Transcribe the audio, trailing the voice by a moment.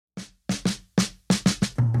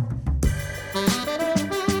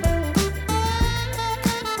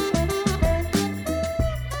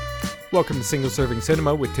Welcome to Single Serving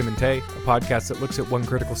Cinema with Tim and Tay, a podcast that looks at one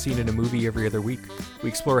critical scene in a movie every other week. We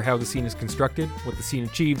explore how the scene is constructed, what the scene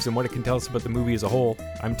achieves, and what it can tell us about the movie as a whole.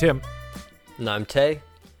 I'm Tim. And I'm Tay.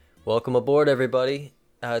 Welcome aboard, everybody.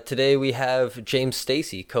 Today we have James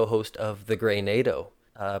Stacey, co-host of The Grey NATO,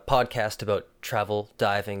 a podcast about travel,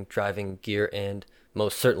 diving, driving gear, and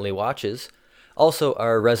most certainly watches. Also,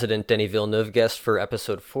 our resident Denis Villeneuve guest for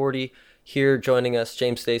episode 40. Here joining us,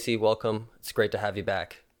 James Stacey, welcome. It's great to have you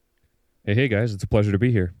back. Hey guys, it's a pleasure to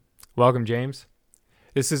be here. Welcome, James.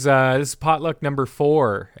 This is potluck number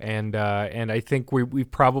 4, and I think we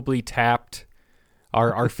probably tapped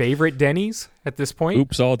our favorite Denny's at this point.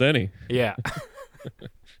 Oops, all Denny. Yeah.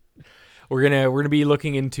 We're gonna be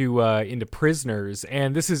looking into Prisoners,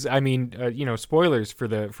 and this is, spoilers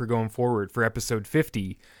for going forward for episode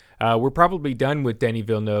 50. We're probably done with Denis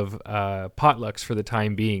Villeneuve potlucks for the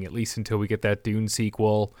time being, at least until we get that Dune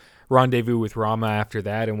sequel, Rendezvous with Rama after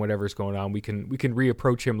that, and whatever's going on. We can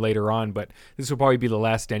reapproach him later on, but this will probably be the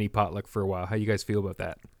last Denis potluck for a while. How you guys feel about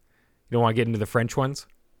that? You don't want to get into the French ones?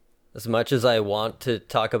 As much as I want to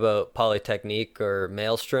talk about Polytechnique or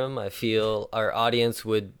Maelstrom, I feel our audience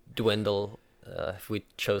would dwindle if we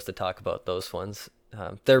chose to talk about those ones.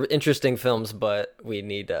 They're interesting films, but we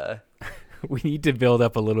need we need to build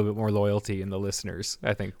up a little bit more loyalty in the listeners,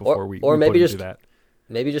 I think, before we maybe put just into that.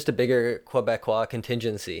 Maybe just a bigger Quebecois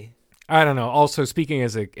contingency. I don't know. Also, speaking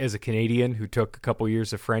as a Canadian who took a couple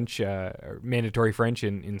years of French, mandatory French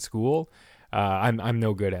in school, I'm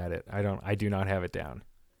no good at it. I do not have it down.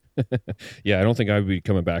 Yeah, I don't think I would be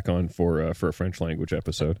coming back on for a French language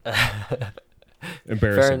episode.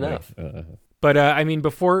 Embarrassingly. Fair enough.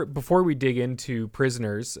 But before we dig into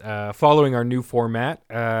Prisoners, following our new format,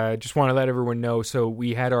 just want to let everyone know. So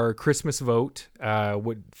we had our Christmas vote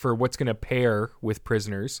for what's going to pair with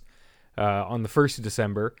Prisoners on the 1st of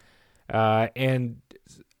December, and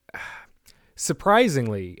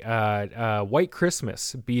surprisingly, White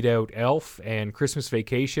Christmas beat out Elf and Christmas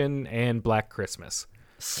Vacation and Black Christmas.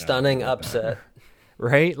 Stunning upset,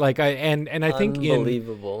 right? Like I think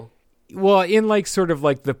unbelievable. In like sort of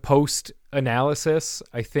like the post analysis,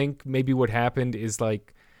 I think maybe what happened is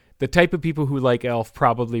like the type of people who like Elf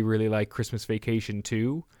probably really like Christmas Vacation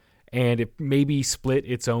too, and it maybe split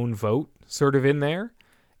its own vote sort of in there.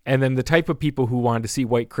 And then the type of people who wanted to see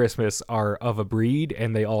White Christmas are of a breed,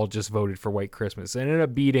 and they all just voted for White Christmas. And ended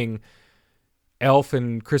up beating Elf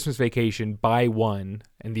and Christmas Vacation by 1,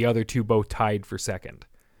 and the other two both tied for second.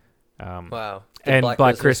 Wow. And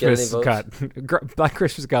Black Christmas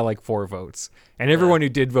got like 4 votes. And everyone who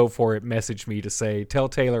did vote for it messaged me to say, tell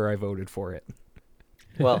Taylor I voted for it.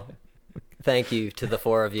 Well, thank you to the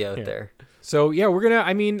 4 of you out there. So yeah,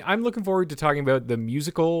 I'm looking forward to talking about the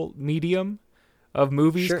musical medium of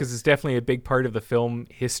movies, because it's definitely a big part of the film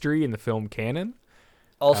history and the film canon.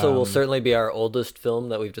 Also will certainly be our oldest film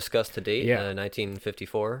that we've discussed to date,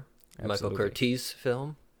 1954, Absolutely. Michael Curtiz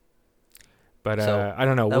film. But I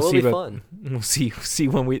don't know. We'll see. Fun. We'll see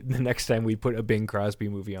when the next time we put a Bing Crosby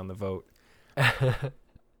movie on the vote.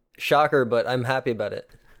 Shocker, but I'm happy about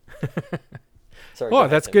it. Sorry. Oh,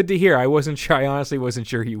 that's good to hear. I honestly wasn't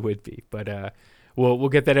sure you would be, but we'll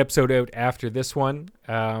get that episode out after this one.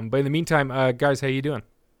 But in the meantime, guys, how you doing?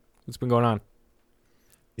 What's been going on?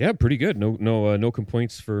 Yeah, pretty good. No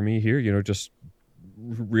complaints for me here. You know, just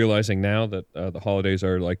realizing now that the holidays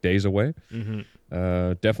are like days away. Mm-hmm.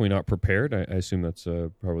 Definitely not prepared. I assume that's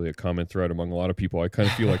probably a common thread among a lot of people. I kind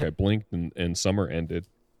of feel like I blinked and summer ended,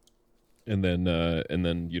 and then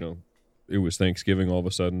it was Thanksgiving all of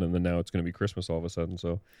a sudden, and then now it's going to be Christmas all of a sudden.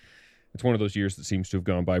 So it's one of those years that seems to have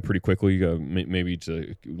gone by pretty quickly. Maybe it's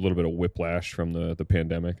a little bit of whiplash from the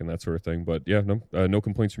pandemic and that sort of thing. But yeah, no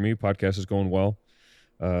complaints from me. Podcast is going well.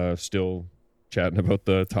 Still chatting about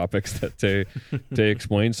the topics that Tay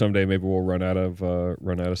explained. Someday maybe we'll run out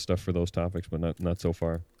of stuff for those topics, but not so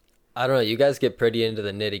far. I don't know. You guys get pretty into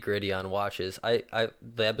the nitty gritty on watches. The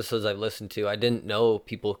episodes I've listened to, I didn't know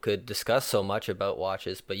people could discuss so much about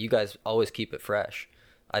watches, but you guys always keep it fresh.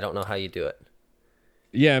 I don't know how you do it.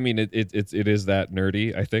 Yeah, I mean it is that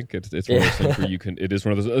nerdy. I think it's one of those things where you can. It is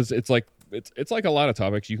one of those. It's like a lot of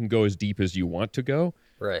topics. You can go as deep as you want to go.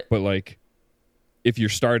 Right. But like, if you're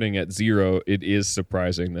starting at 0, it is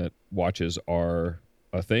surprising that watches are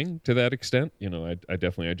a thing to that extent. You know, I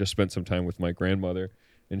just spent some time with my grandmother,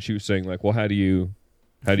 and she was saying like, well, how do you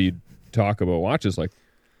talk about watches? Like,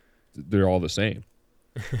 they're all the same.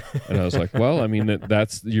 And I was like, well, I mean,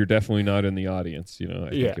 you're definitely not in the audience. You know,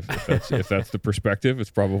 I think if that's the perspective,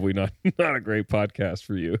 it's probably not a great podcast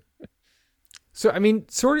for you. So, I mean,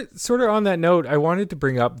 sort of on that note, I wanted to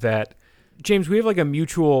bring up that James, we have like a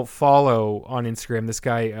mutual follow on Instagram. This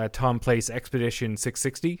guy, Tom Place Expedition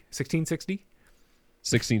 1660.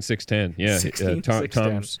 16610. Yeah.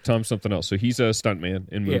 16610. Tom's something else. So he's a stuntman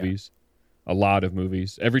in movies. A lot of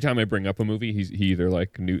movies. Every time I bring up a movie, he either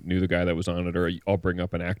like knew the guy that was on it, or I'll bring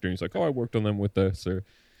up an actor and he's like, "Oh, I worked on them with this,"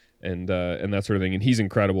 and that sort of thing. And he's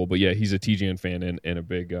incredible. But yeah, he's a TGN fan and a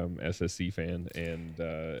big SSC fan. And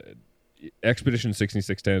Expedition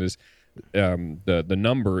 16610 is the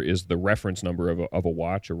number is the reference number of a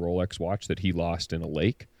watch, a Rolex watch that he lost in a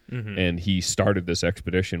lake. Mm-hmm. And he started this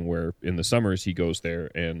expedition where in the summers he goes there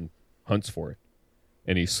and hunts for it,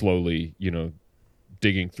 and he's slowly,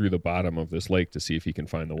 digging through the bottom of this lake to see if he can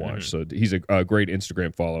find the watch. Mm-hmm. So he's a great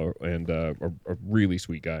Instagram follower and a really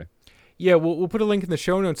sweet guy. Yeah, we'll put a link in the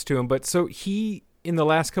show notes to him. But so he, in the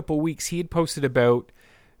last couple of weeks, he had posted about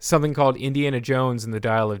something called Indiana Jones and the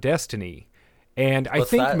Dial of Destiny. And I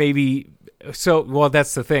think that? Maybe... So, well,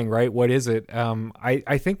 that's the thing, right? What is it?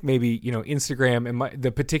 I think maybe, Instagram and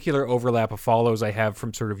the particular overlap of follows I have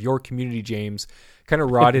from sort of your community, James, kind of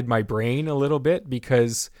rotted my brain a little bit,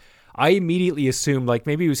 because I immediately assumed like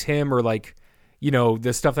maybe it was him, or like,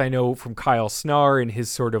 the stuff that I know from Kyle Snar and his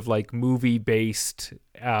sort of like movie-based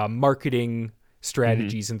marketing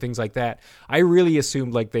strategies and things like that. I really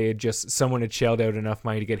assumed like someone had shelled out enough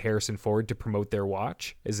money to get Harrison Ford to promote their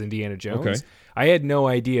watch as Indiana Jones. Okay. I had no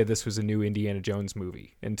idea this was a new Indiana Jones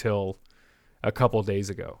movie until a couple days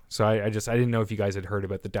ago. So I didn't know if you guys had heard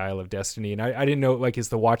about the Dial of Destiny, and I didn't know, like, is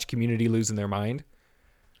the watch community losing their mind?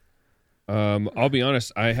 I'll be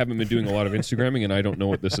honest, I haven't been doing a lot of Instagramming, and I don't know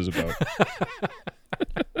what this is about.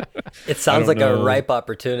 It sounds like a ripe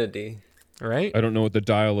opportunity. Right? I don't know what the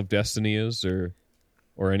Dial of Destiny is or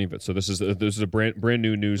any of it. So this is a brand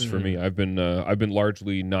new news for me. I've been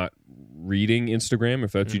largely not reading Instagram.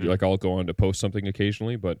 If that's like, I'll go on to post something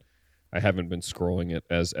occasionally, but I haven't been scrolling it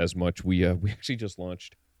as much. We actually just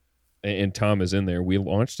launched, and Tom is in there. We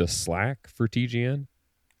launched a Slack for TGN.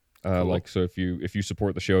 Cool. Like, so if you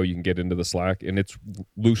support the show, you can get into the Slack, and it's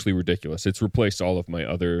loosely ridiculous. It's replaced all of my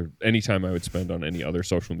any time I would spend on any other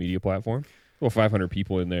social media platform. Well, 500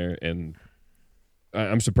 people in there, and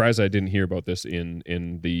I'm surprised I didn't hear about this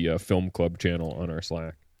in the Film Club channel on our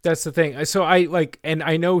Slack. That's the thing. So and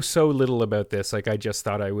I know so little about this. Like, I just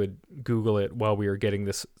thought I would Google it while we were getting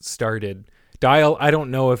this started. Dial, I don't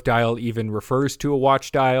know if dial even refers to a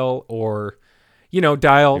watch dial, or,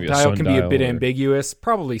 dial can be a bit ambiguous.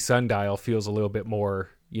 Probably sundial feels a little bit more,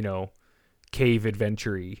 cave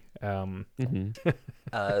adventure-y.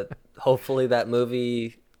 Hopefully that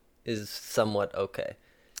movie is somewhat okay.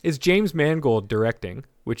 Is James Mangold directing,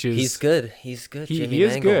 which is... He's good. He is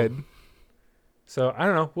good. So, I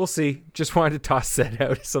don't know. We'll see. Just wanted to toss that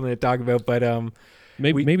out as something to talk about. But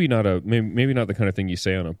maybe not the kind of thing you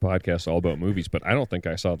say on a podcast all about movies, but I don't think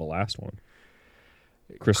I saw the last one.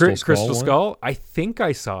 Crystal Skull? I think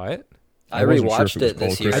I saw it. I rewatched it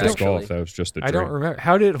this year, actually. If that was just the I don't remember.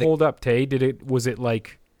 How did it hold up, Tay? Was it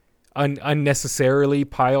like unnecessarily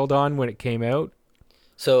piled on when it came out?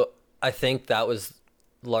 So, I think that was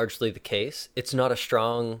largely the case. It's not a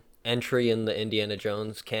strong entry in the Indiana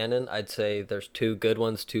Jones canon. I'd say there's 2 good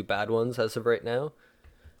ones, 2 bad ones as of right now.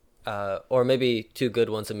 Or maybe 2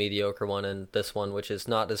 good ones, a mediocre one, and this one, which is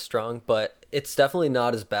not as strong. But it's definitely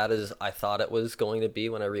not as bad as I thought it was going to be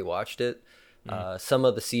when I rewatched it. Some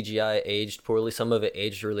of the CGI aged poorly. Some of it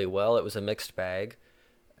aged really well. It was a mixed bag.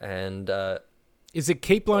 And is it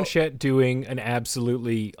Cate Blanchett doing an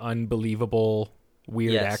absolutely unbelievable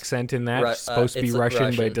weird accent in that? It's supposed to be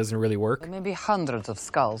Russian, but it doesn't really work. There may be hundreds of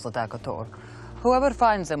skulls at Akator. Whoever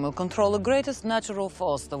finds them will control the greatest natural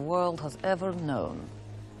force the world has ever known.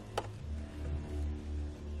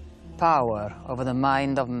 Power over the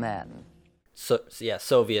mind of men. So yeah,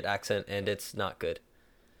 Soviet accent, and it's not good.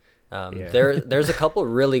 There's a couple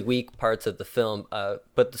really weak parts of the film,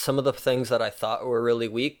 but some of the things that I thought were really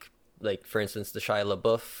weak, like for instance the Shia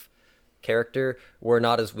LaBeouf character, were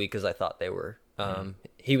not as weak as I thought they were.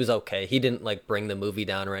 He was okay. He didn't like bring the movie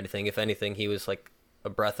down or anything. If anything, he was like a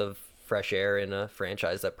breath of fresh air in a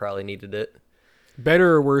franchise that probably needed it.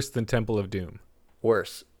 Better or worse than Temple of Doom?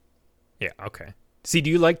 Worse. Yeah, okay. See, do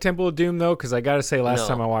you like Temple of Doom though? Because I gotta say, last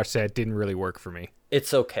time I watched that, it didn't really work for me.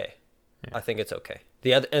 It's okay. Yeah. I think it's okay.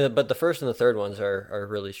 But the first and the third ones are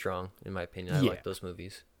really strong in my opinion. I like those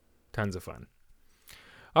movies. Tons of fun.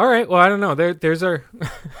 All right. Well, I don't know. There's our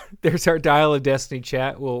there's our Dial of Destiny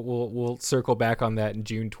chat. We'll circle back on that in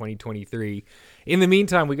June 2023. In the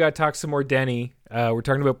meantime, we got to talk some more Denny. We're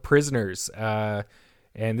talking about Prisoners.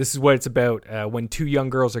 And this is what it's about. When two young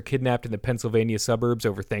girls are kidnapped in the Pennsylvania suburbs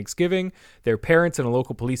over Thanksgiving, their parents and a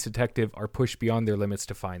local police detective are pushed beyond their limits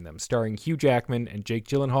to find them. Starring Hugh Jackman and Jake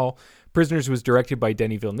Gyllenhaal, Prisoners was directed by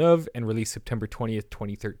Denis Villeneuve and released September 20th,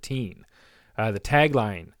 2013. The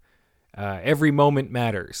tagline, every moment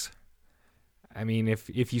matters. I mean,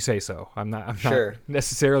 if you say so. I'm not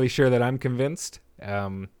necessarily sure that I'm convinced.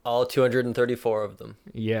 All 234 of them.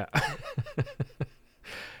 Yeah.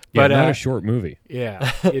 Yeah, but not a short movie.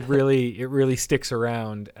 Yeah, it really sticks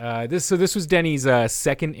around. This was Denny's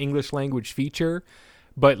second English language feature,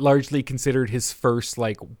 but largely considered his first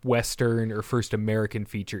like Western or first American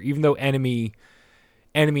feature. Even though Enemy,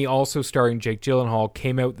 also starring Jake Gyllenhaal,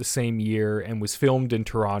 came out the same year and was filmed in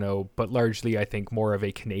Toronto, but largely I think more of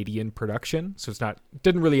a Canadian production. So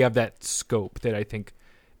didn't really have that scope that I think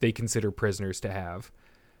they consider Prisoners to have.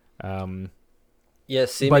 Yeah,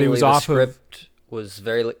 seemingly but it was the off script was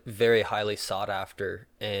very, very highly sought after,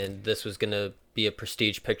 and this was going to be a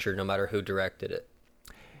prestige picture no matter who directed it.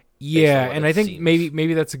 Yeah, and I think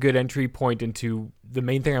maybe that's a good entry point into the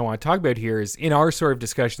main thing I want to talk about here is in our sort of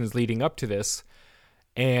discussions leading up to this,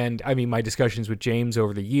 and I mean my discussions with James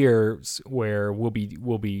over the years where we'll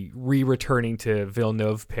be re-returning to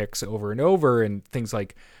Villeneuve picks over and over, and things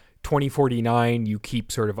like 2049 you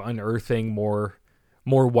keep sort of unearthing more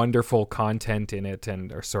wonderful content in it,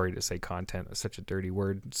 or sorry to say content, is such a dirty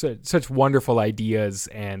word, such wonderful ideas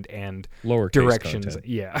and lowercase directions content.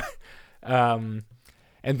 Yeah.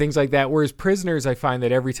 And things like that, whereas Prisoners, I find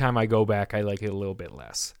that every time I go back I like it a little bit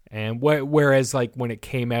less, and whereas like when it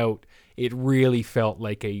came out it really felt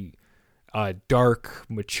like a dark,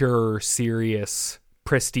 mature, serious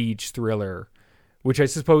prestige thriller, which I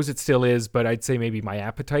suppose it still is, but I'd say maybe my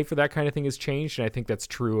appetite for that kind of thing has changed, and I think that's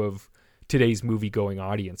true of today's movie-going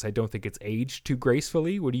audience. I don't think it's aged too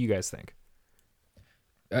gracefully. What do you guys think?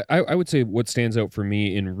 I would say what stands out for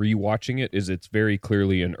me in rewatching it is it's very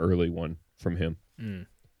clearly an early one from him.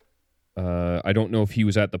 I don't know if he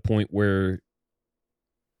was at the point where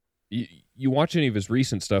you watch any of his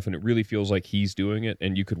recent stuff and it really feels like he's doing it,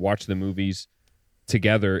 and you could watch the movies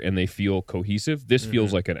together and they feel cohesive. This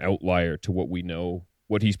feels like an outlier to what we know,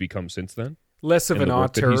 what he's become since then. Less of an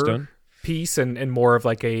auteur piece and more of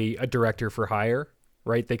like a director for hire,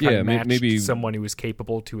 right? They kind of matched maybe someone who was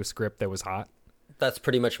capable to a script that was hot. That's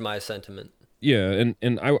pretty much my sentiment. Yeah,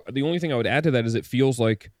 and the only thing I would add to that is it feels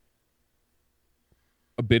like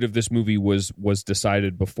a bit of this movie was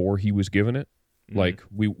decided before he was given it. Like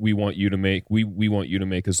we want you to make we want you to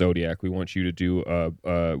make a Zodiac. We want you to do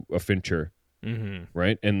a Fincher,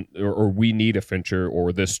 right? And or we need a Fincher,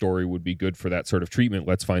 or this story would be good for that sort of treatment.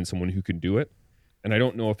 Let's find someone who can do it. And I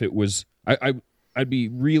don't know if it was. I'd be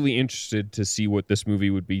really interested to see what this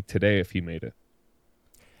movie would be today if he made it.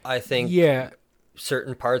 I think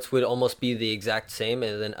certain parts would almost be the exact same,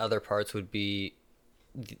 and then other parts would be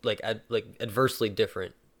like adversely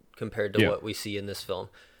different compared to what we see in this film.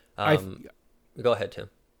 Go ahead, Tim.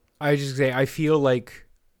 I just say I feel like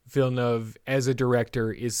Villeneuve as a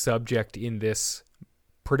director is subject in this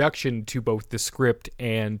production to both the script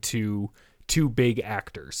and to two big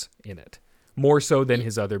actors in it, more so than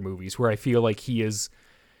his other movies, where I feel like he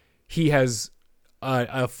has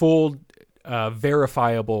a full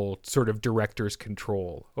verifiable sort of director's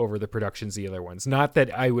control over the productions of the other ones. Not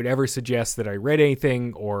that I would ever suggest that I read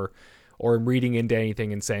anything or am reading into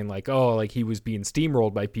anything and saying like, oh, like he was being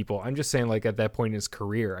steamrolled by people. I'm just saying like at that point in his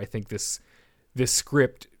career, I think this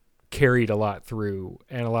script carried a lot through,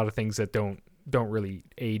 and a lot of things that don't really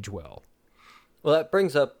age well. Well, that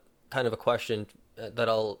brings up kind of a question that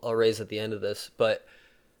I'll raise at the end of this, but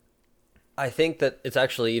I think that it's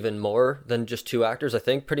actually even more than just two actors. I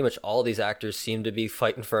think pretty much all these actors seem to be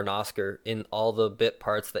fighting for an Oscar in all the bit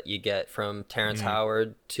parts that you get, from Terrence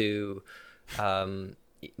Howard to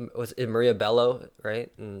was it Maria Bello,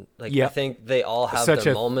 right? And I think they all have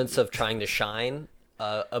their moments of trying to shine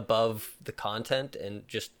above the content, and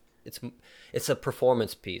just it's a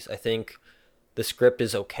performance piece. I think the script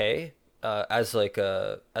is okay. As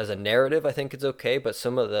a narrative, I think it's okay, but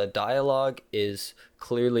some of the dialogue is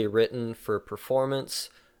clearly written for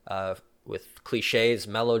performance, with cliches,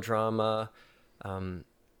 melodrama.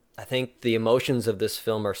 I think the emotions of this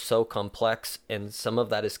film are so complex, and some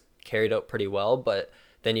of that is carried out pretty well, but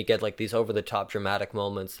then you get like these over-the-top dramatic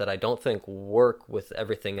moments that I don't think work with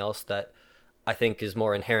everything else that I think is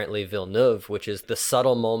more inherently Villeneuve, which is the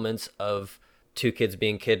subtle moments of two kids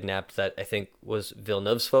being kidnapped that I think was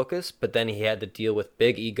Villeneuve's focus, but then he had to deal with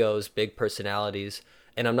big egos, big personalities.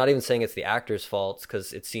 And I'm not even saying it's the actors' faults,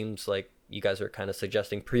 because it seems like you guys are kind of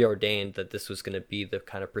suggesting preordained that this was going to be the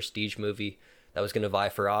kind of prestige movie that was going to vie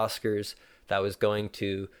for Oscars, that was going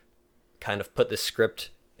to kind of put the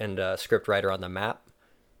script and script writer on the map.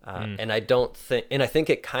 And I think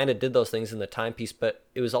it kind of did those things in the timepiece, but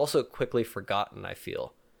it was also quickly forgotten, I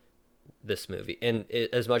feel, this movie. And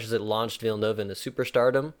as much as it launched Villeneuve into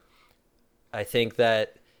superstardom, I think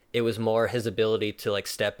that it was more his ability to like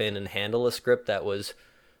step in and handle a script that was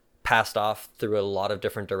passed off through a lot of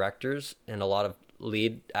different directors and a lot of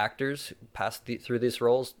lead actors passed through these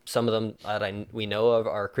roles. Some of them that we know of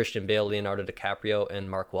are Christian Bale, Leonardo DiCaprio, and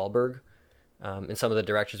Mark Wahlberg. And some of the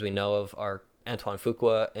directors we know of are Antoine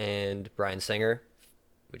Fuqua and Bryan Singer,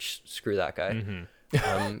 which screw that guy.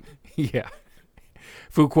 Yeah.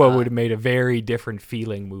 Fuqua would have made a very different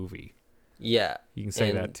feeling movie. Yeah. You can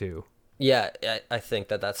say that too. Yeah, I think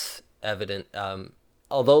that's evident.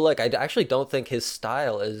 Although, like, I actually don't think his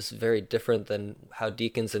style is very different than how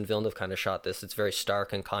Deakins and Villeneuve kind of shot this. It's very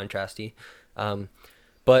stark and contrasty.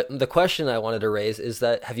 But the question I wanted to raise is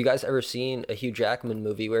that, have you guys ever seen a Hugh Jackman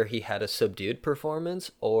movie where he had a subdued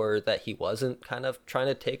performance, or that he wasn't kind of trying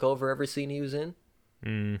to take over every scene he was in?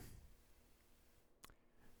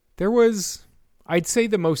 There was, I'd say,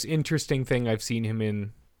 the most interesting thing I've seen him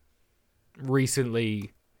in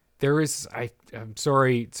recently. There is, I'm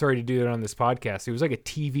sorry to do it on this podcast. It was like a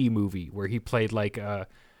TV movie where he played like a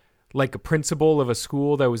principal of a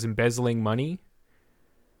school that was embezzling money.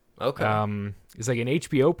 Okay. It's like an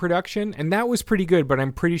HBO production, and that was pretty good, but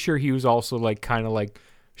I'm pretty sure he was also like kind of like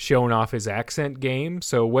showing off his accent game.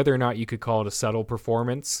 So whether or not you could call it a subtle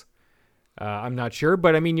performance, I'm not sure.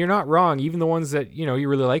 But I mean, you're not wrong. Even the ones that, you know, you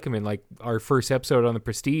really like him in, like our first episode on The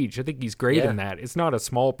Prestige, I think he's great in that. It's not a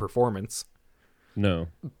small performance. No.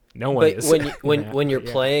 No one is. When you're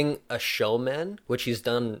playing a showman, which he's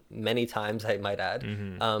done many times, I might add,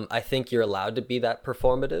 I think you're allowed to be that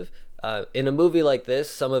performative. In a movie like this,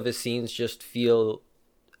 some of his scenes just feel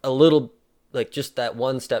a little like just that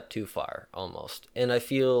one step too far, almost. And I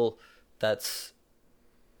feel that's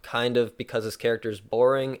kind of because his character is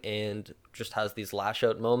boring and just has these lash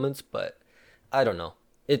out moments, but I don't know.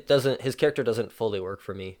 His character doesn't fully work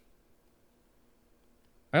for me.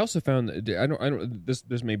 I also found that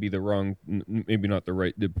this may be maybe not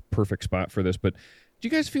the perfect spot for this, but do you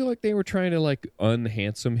guys feel like they were trying to like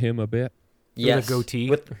unhandsome him a bit? Yes, the goatee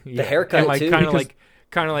with the haircut and like, too. Kind of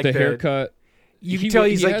like the haircut. You can tell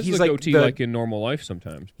he's like goatee like in normal life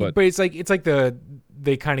sometimes, but it's like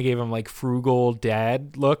they kind of gave him like frugal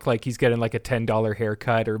dad look, like he's getting like a $10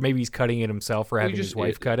 haircut, or maybe he's cutting it himself or having his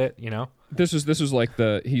wife cut it. You know, this is like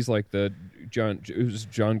he's like the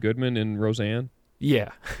John Goodman in Roseanne.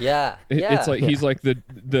 Yeah. It's like he's like but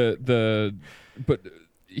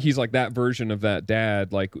he's like that version of that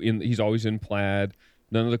dad. Like he's always in plaid.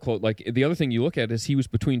 None of the clothes. Like the other thing you look at is he was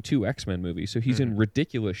between two X-Men movies, so he's in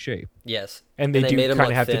ridiculous shape. Yes, and they do kind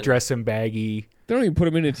of have to dress him baggy. They don't even put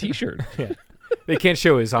him in a t-shirt. Yeah. They can't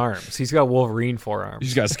show his arms. He's got Wolverine forearms.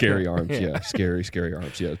 He's got scary arms. Yeah, scary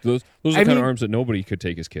arms. Yeah, those are the kind of arms that nobody could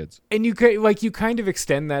take as kids. And you kind of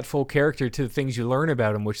extend that full character to the things you learn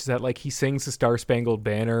about him, which is that like he sings the Star Spangled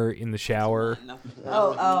Banner in the shower.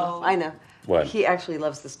 Oh, I know. What? He actually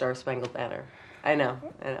loves the Star Spangled Banner. I know.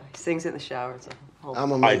 He sings it in the shower. It's a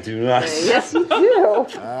whole I do not. Yes, you do.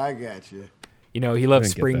 I got you. You know, he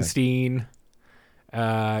loves Springsteen.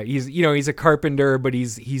 He's a carpenter, but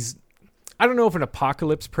he's I don't know if an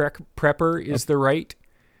apocalypse prepper is the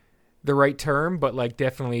right term, but like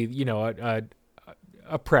definitely, you know,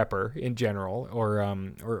 a prepper in general,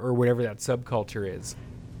 or whatever that subculture is.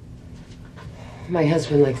 My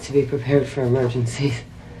husband likes to be prepared for emergencies.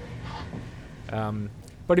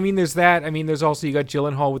 But I mean, there's that. I mean, there's also, you got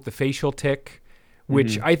Gyllenhaal with the facial tic,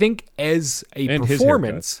 which I think as a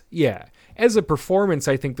performance, as a performance,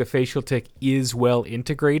 I think the facial tic is well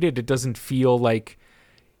integrated. It doesn't feel like,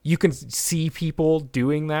 you can see people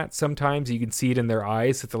doing that sometimes. You can see it in their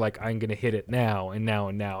eyes that they're like, I'm going to hit it now and now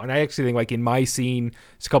and now. And I actually think like in my scene,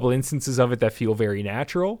 there's a couple instances of it that feel very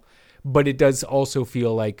natural, but it does also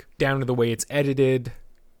feel like down to the way it's edited,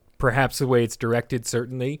 perhaps the way it's directed,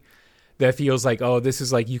 certainly, that feels like, oh, this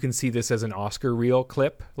is like, you can see this as an Oscar reel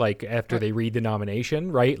clip, like after they read the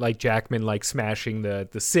nomination, right? Like Jackman like smashing the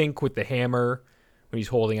sink with the hammer when he's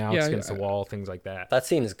holding Alex against the wall, things like that. That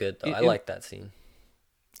scene is good though. I like that scene.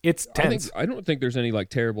 It's tense. I don't think there's any like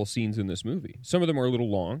terrible scenes in this movie. Some of them are a little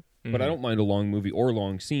long, but I don't mind a long movie or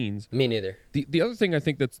long scenes. Me neither. The other thing I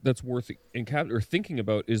think that's worth thinking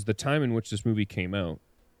about is the time in which this movie came out.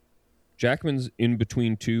 Jackman's in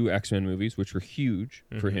between two X-Men movies, which were huge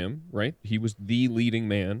for him, right? He was the leading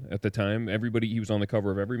man at the time. He was on the cover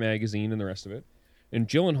of every magazine and the rest of it. And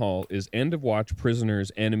Gyllenhaal is End of Watch,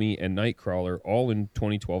 Prisoners, Enemy, and Nightcrawler, all in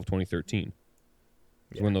 2012, 2013.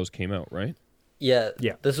 Is when those came out, right? Yeah,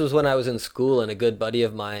 Yeah. This was when I was in school, and a good buddy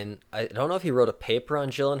of mine, I don't know if he wrote a paper on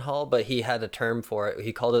Gyllenhaal, but he had a term for it.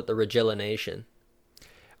 He called it the Regilination.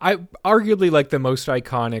 I arguably like the most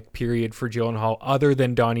iconic period for Gyllenhaal, other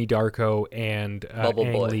than Donnie Darko and Bubble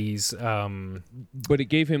Ang Boy. Lee's But it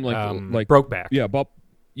gave him like Brokeback. Yeah,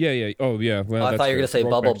 yeah. Oh, yeah. Well, I that's thought you were fair. gonna say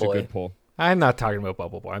Bubble Brokeback's a Boy. good pull. I'm not talking about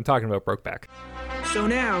Bubble Boy. I'm talking about Brokeback. So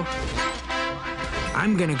now,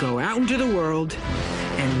 I'm gonna go out into the world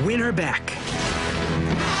and win her back.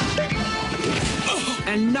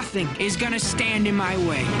 And nothing is gonna stand in my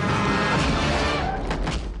way.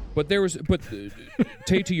 But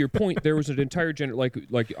Tay, to your point, there was an entire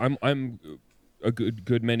like I'm a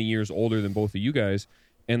good many years older than both of you guys,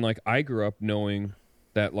 and like I grew up knowing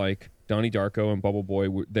that like Donnie Darko and Bubble Boy,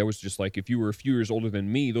 there was just like if you were a few years older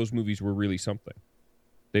than me, those movies were really something.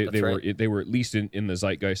 They were at least in the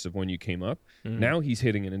zeitgeist of when you came up. Now he's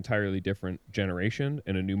hitting an entirely different generation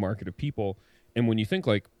and a new market of people. And when you think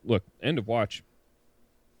like, look, End of Watch,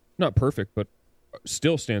 not perfect, but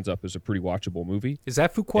still stands up as a pretty watchable movie. Is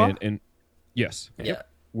that Fuqua? And yes, Yeah.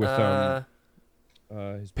 with Uh, his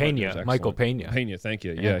partner is Pena, excellent. Michael Pena. Pena, thank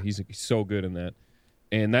you. Yeah, he's so good in that.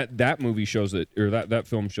 And that movie shows that, or that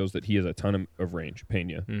film shows that he has a ton of range.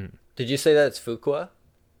 Pena, Did you say that it's Fuqua?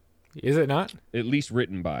 Is it not? at least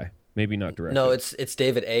written by, maybe not directed. No, it's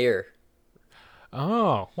David Ayer,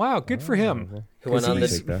 Oh, wow. Good for him. who went on I'll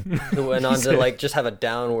this, take that. who went on to like just have a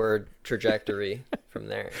downward trajectory from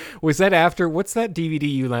there. Was that after, what's that DVD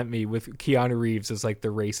you lent me with Keanu Reeves as like the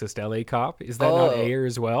racist LA cop? Is that not Oh. Ayer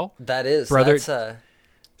as well? That is Brother- that's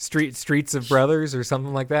Streets of Brothers or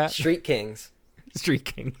something like that? Street Kings. Street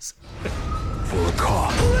Kings. For a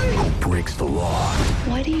cop who breaks the law,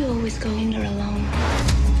 Why do you always go in there alone?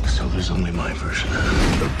 so there's only my version.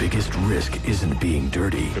 The biggest risk isn't being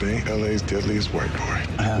dirty. It ain't LA's deadliest white boy.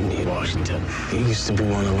 I need Washington. He used to be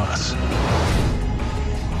one of us.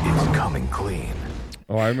 It's coming clean.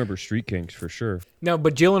 Oh, I remember Street Kings for sure. No,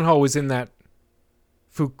 but Gyllenhaal was in that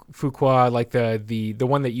Fuqua, like the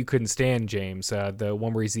one that you couldn't stand, James. The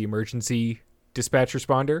one where he's the emergency dispatch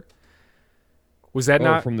responder. Was that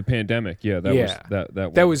not from the pandemic? Yeah, that was that.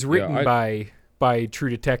 that one. was written Yeah, by True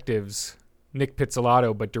Detective's Nick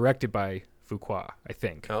Pizzolatto, but directed by Fuqua, I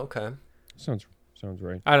think. Okay. sounds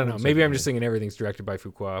right. I don't know. Sounds Maybe like I'm just thinking everything's directed by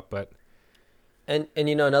Fuqua, but And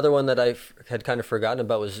you know, another one that I had kind of forgotten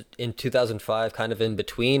about was in 2005, kind of in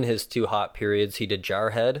between his two hot periods, he did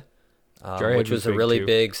Jarhead, Jarhead which was a big, really too.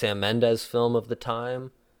 big Sam Mendes film of the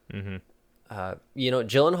time. Mm-hmm. You know,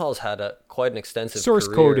 Gyllenhaal's had quite an extensive Source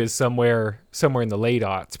career. Code is somewhere in the late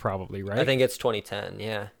aughts, probably, right? I think it's 2010,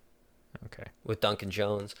 yeah, Okay. with Duncan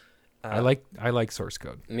Jones. I like Source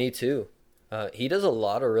Code. Me too. He does a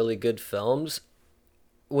lot of really good films.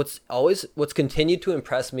 What's continued to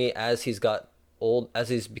impress me as he's got old, as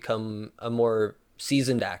he's become a more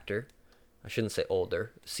seasoned actor. I shouldn't say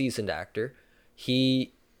older, seasoned actor.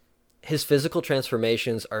 His physical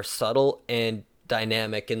transformations are subtle and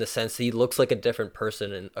dynamic in the sense that he looks like a different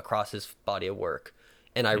person across his body of work.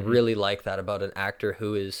 And I really like that about an actor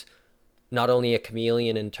who is not only a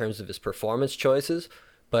chameleon in terms of his performance choices,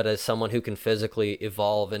 but as someone who can physically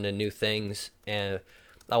evolve into new things. And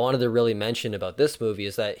I wanted to really mention about this movie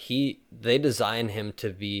is that they design him to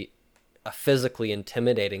be a physically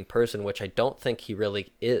intimidating person, which I don't think he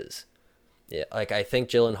really is. Yeah, like I think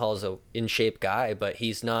Gyllenhaal is a in shape guy, but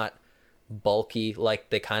he's not bulky like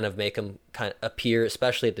they kind of make him kind of appear,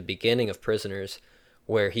 especially at the beginning of Prisoners,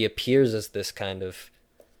 where he appears as this kind of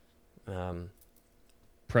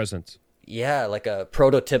presence. Yeah, like a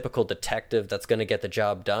prototypical detective that's going to get the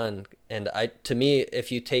job done. And to me,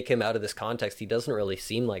 if you take him out of this context, he doesn't really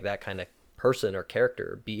seem like that kind of person or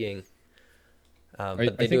character or being.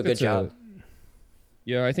 But they do a good job.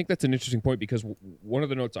 Yeah, I think that's an interesting point because one of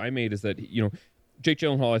the notes I made is that, you know, Jake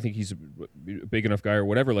Gyllenhaal, I think he's a big enough guy or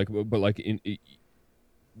whatever, like, but like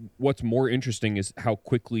what's more interesting is how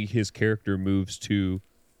quickly his character moves to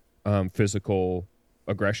physical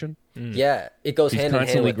aggression. Yeah, it goes He's hand in hand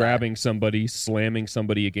constantly with grabbing somebody, slamming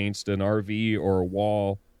somebody against an RV or a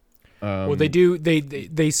wall. Well, they do.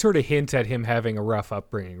 They sort of hint at him having a rough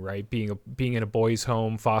upbringing, right? Being in a boys'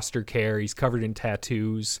 home, foster care. He's covered in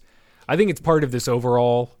tattoos. I think it's part of this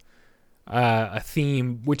overall a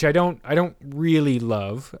theme, which I don't really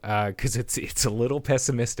love because it's a little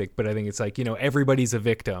pessimistic. But I think it's like, you know, everybody's a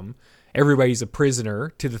victim, everybody's a prisoner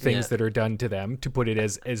to the things that are done to them. To put it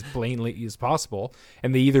as blatantly as possible,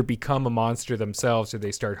 and they either become a monster themselves or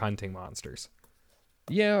they start hunting monsters.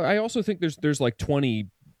 Yeah, I also think there's like 20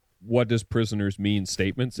 "what does prisoners mean"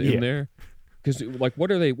 statements in there, because like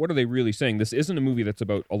what are they really saying? This isn't a movie that's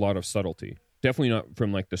about a lot of subtlety. Definitely not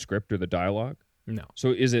from like the script or the dialogue. No.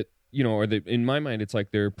 So is it or in my mind, it's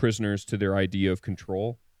like they're prisoners to their idea of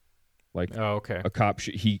control. Like, oh, okay. A cop,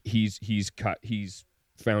 he's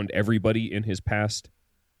found everybody in his past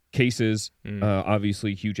cases.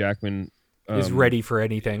 Obviously, Hugh Jackman is ready for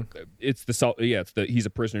anything. He's a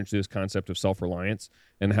prisoner to this concept of self-reliance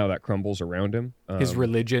and how that crumbles around him. His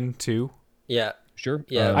religion too. Yeah. Sure.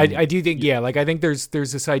 Yeah. I do think, like, I think there's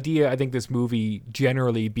this idea, I think this movie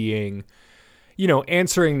generally being,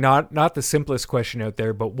 answering not the simplest question out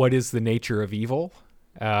there, but what is the nature of evil?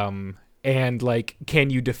 And like,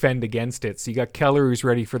 can you defend against it? So you got Keller, who's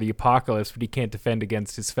ready for the apocalypse, but he can't defend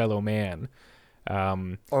against his fellow man.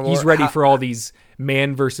 He's ready for all these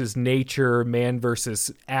man versus nature, man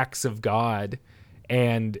versus acts of God.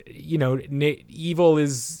 And, evil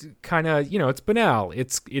is kind of, it's banal.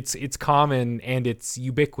 It's common and it's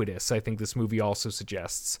ubiquitous. I think this movie also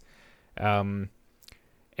suggests.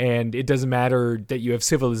 And it doesn't matter that you have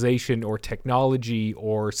civilization or technology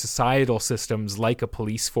or societal systems like a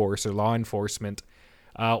police force or law enforcement,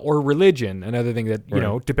 or religion. Another thing that,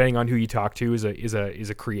 depending on who you talk to is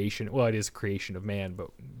a creation. Well, it is a creation of man, but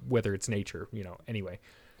whether it's nature, anyway.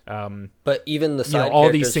 But even the side all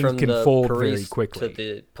characters these things from can the fold priest very quickly. to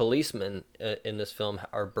the policemen in this film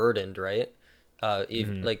are burdened, right?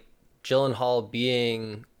 Even, like Gyllenhaal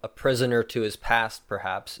being a prisoner to his past,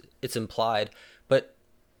 perhaps it's implied. But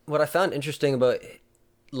what I found interesting about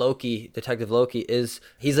Detective Loki, is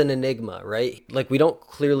he's an enigma, right? Like, we don't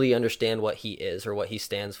clearly understand what he is or what he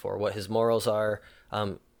stands for, what his morals are.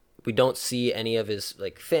 We don't see any of his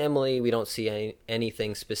family. We don't see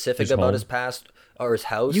anything specific about his past or his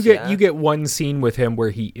house. You get one scene with him where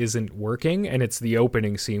he isn't working, and it's the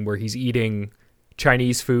opening scene where he's eating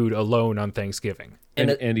Chinese food alone on Thanksgiving.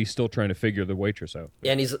 And he's still trying to figure the waitress out.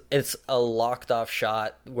 And it's a locked off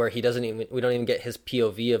shot where we don't even get his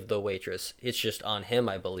POV of the waitress. It's just on him,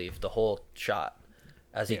 I believe, the whole shot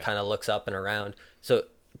as he kind of looks up and around. So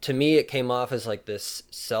to me, it came off as like this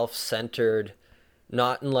self-centered,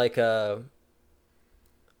 not in like a,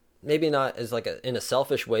 maybe not as like in a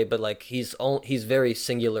selfish way, but like he's very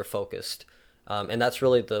singular focused. And that's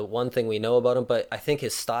really the one thing we know about him. But I think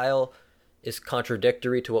his style is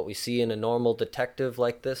contradictory to what we see in a normal detective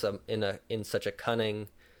like this, in such a cunning,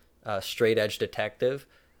 straight edge detective,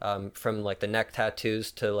 from like the neck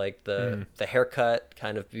tattoos to like the haircut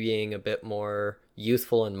kind of being a bit more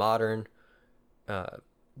youthful and modern.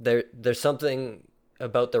 There's something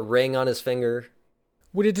about the ring on his finger.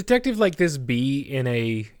 Would a detective like this be in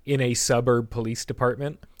a suburb police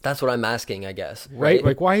department? That's what I'm asking, I guess. Right?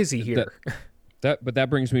 Like, why is he here? But that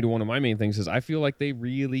brings me to one of my main things is I feel like they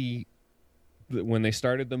really, when they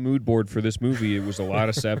started the mood board for this movie, it was a lot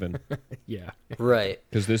of 7. Yeah. Right.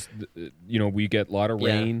 Because this, we get a lot of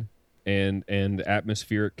rain and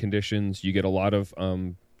atmospheric conditions. You get a lot of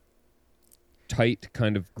tight,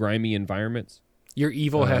 kind of grimy environments. Your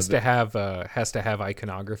evil has to have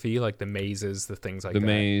iconography, like the mazes, the things like that. The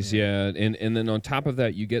maze, yeah. And then on top of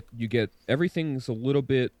that, you get everything's a little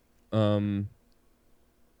bit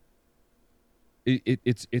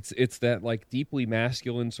it's that like deeply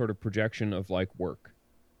masculine sort of projection of like work.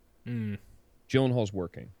 Gyllenhaal's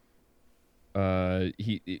working.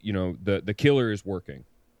 The killer is working,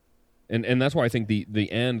 and that's why I think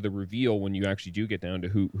the end, the reveal, when you actually do get down to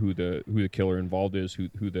who the killer involved is,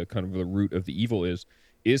 who the kind of the root of the evil is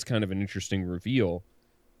kind of an interesting reveal,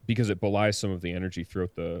 because it belies some of the energy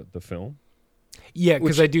throughout the film. Yeah,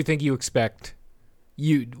 because I do think you expect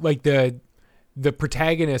the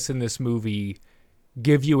protagonists in this movie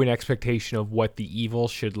give you an expectation of what the evil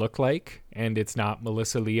should look like, and it's not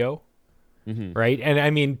Melissa Leo, right? And I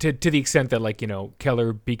mean, to the extent that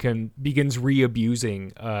Keller begins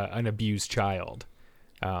re-abusing an abused child,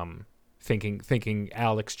 thinking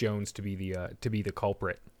Alex Jones to be the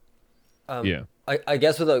culprit. I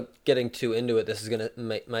guess without getting too into it, this is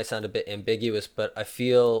might sound a bit ambiguous, but I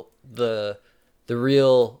feel the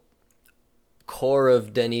real core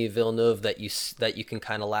of Denis Villeneuve that you can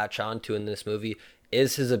kind of latch onto in this movie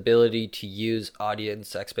is his ability to use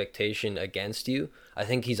audience expectation against you. I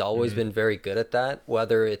think he's always been very good at that,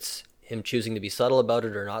 whether it's him choosing to be subtle about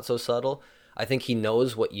it or not so subtle. I think he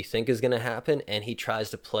knows what you think is going to happen, and he tries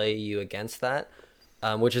to play you against that,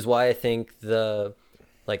 which is why I think that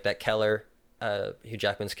Keller, Hugh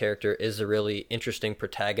Jackman's character, is a really interesting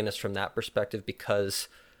protagonist from that perspective, because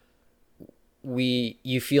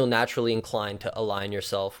you feel naturally inclined to align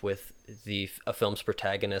yourself with a film's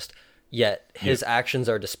protagonist, yet his actions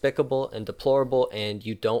are despicable and deplorable, and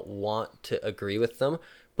you don't want to agree with them.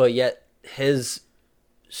 But yet his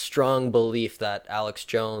strong belief that Alex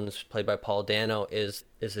Jones, played by Paul Dano, is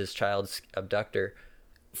his child's abductor,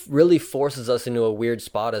 really forces us into a weird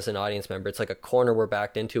spot as an audience member. It's like a corner we're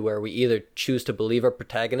backed into where we either choose to believe our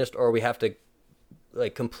protagonist or we have to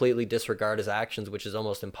like completely disregard his actions, which is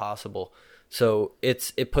almost impossible. So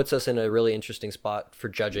it puts us in a really interesting spot for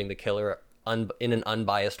judging the killer in an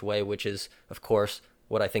unbiased way, which is, of course,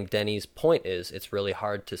 what I think Denny's point is. It's really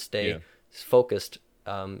hard to stay focused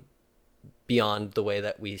beyond the way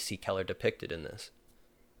that we see Keller depicted in this.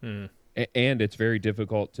 And it's very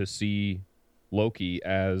difficult to see Loki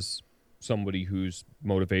as somebody whose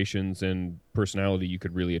motivations and personality you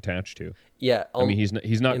could really attach to. Yeah, I mean, he's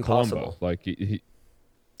not impossible. Columbo. Like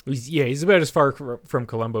he's about as far from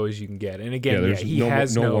Columbo as you can get. And again, he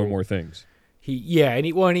has no more things. He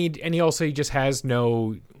just has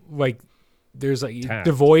no, like, there's like tact.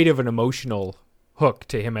 Devoid of an emotional hook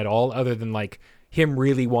to him at all, other than like him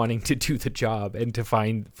really wanting to do the job and to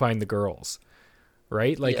find the girls,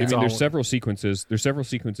 right? Like, I mean, there's several sequences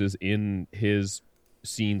in his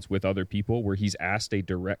scenes with other people where he's asked a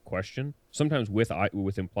direct question, sometimes with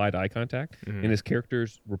implied eye contact, and his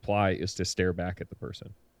character's reply is to stare back at the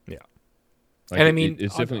person. Yeah, like, and I mean,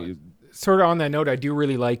 it's definitely sort of on that note. I do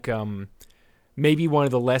really like. Maybe one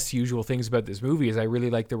of the less usual things about this movie is I really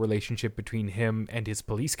like the relationship between him and his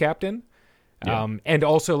police captain. And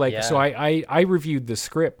also, like, so I reviewed the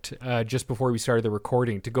script just before we started the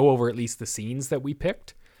recording to go over at least the scenes that we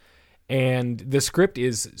picked. And the script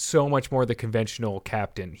is so much more the conventional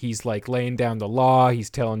captain. He's like laying down the law. He's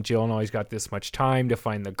telling Gyllenhaal he's got this much time to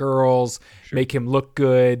find the girls, make him look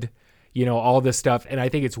good, you know, all this stuff. And I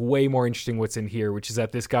think it's way more interesting what's in here, which is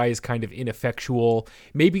that this guy is kind of ineffectual,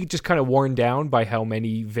 maybe just kind of worn down by how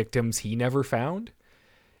many victims he never found.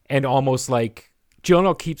 And almost like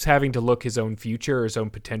Gyllenhaal keeps having to look his own future, or his own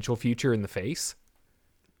potential future in the face.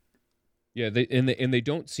 Yeah, they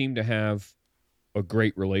don't seem to have a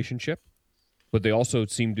great relationship, but they also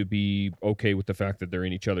seem to be okay with the fact that they're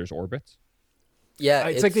in each other's orbits. Yeah,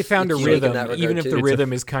 it's like they found a rhythm, even if the too.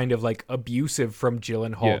 rhythm is kind of like abusive from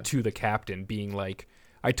Gyllenhaal to the captain, being like,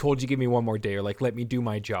 I told you, give me one more day, or like, let me do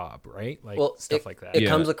my job, right? Like, stuff like that. It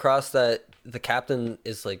comes across that the captain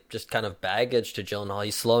is like just kind of baggage to Gyllenhaal.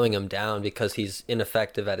 He's slowing him down because he's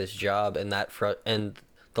ineffective at his job, and and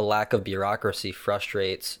the lack of bureaucracy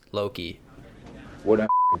frustrates Loki. What'd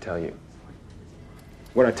I tell you?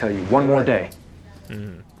 What'd I tell you? One more day.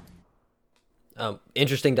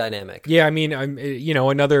 Interesting dynamic. Yeah, I mean, I'm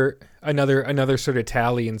another sort of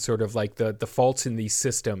tally in sort of like the faults in these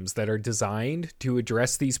systems that are designed to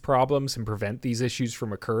address these problems and prevent these issues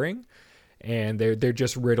from occurring, and they're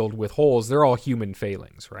just riddled with holes. They're all human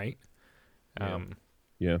failings, right?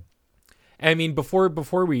 Yeah. I mean, before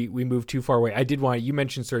we move too far away, I did want, you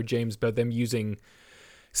mentioned, Sir James, about them using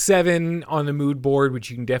 7 on the mood board, which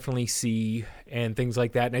you can definitely see, and things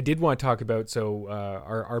like that. And I did want to talk about,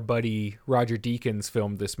 our buddy Roger Deakins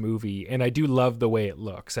filmed this movie, and I do love the way it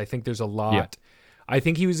looks. I think there's a lot. Yeah. I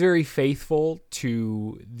think he was very faithful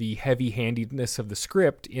to the heavy-handedness of the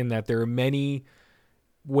script, in that there are many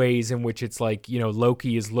ways in which it's like, you know,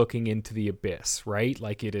 Loki is looking into the abyss, right?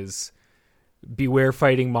 Like, it is, beware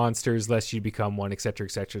fighting monsters lest you become one, etc.,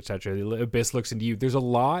 etc., etc. The abyss looks into you. There's a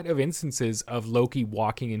lot of instances of Loki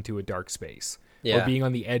walking into a dark space, or being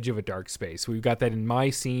on the edge of a dark space. We've got that in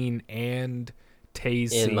my scene and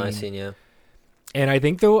Tay's scene. In my scene, yeah. And I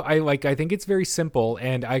think, though, I think it's very simple.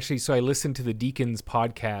 And actually, so I listened to the Deakins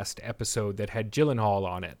podcast episode that had Gyllenhaal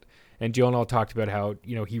on it, and Gyllenhaal talked about how,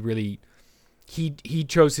 you know, he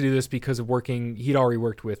chose to do this because of working. He'd already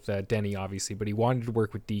worked with Denny, obviously, but he wanted to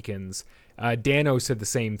work with Deakins. Dano said the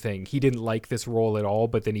same thing. He didn't like this role at all,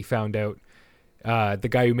 but then he found out the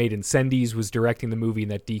guy who made Incendies was directing the movie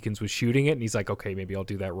and that Deakins was shooting it, and he's like, okay, maybe I'll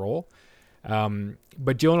do that role.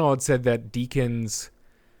 But Gyllenhaal had said that Deakins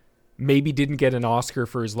maybe didn't get an Oscar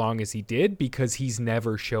for as long as he did because he's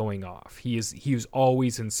never showing off. He was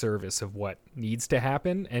always in service of what needs to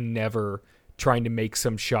happen and never trying to make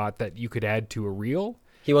some shot that you could add to a reel.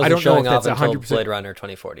 He wasn't showing off until Blade Runner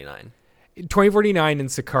 2049. 2049 and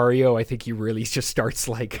Sicario, I think he really just starts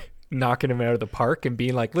like knocking him out of the park and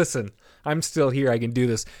being like, listen, I'm still here, I can do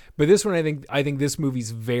this. But this one, I think this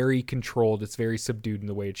movie's very controlled. It's very subdued in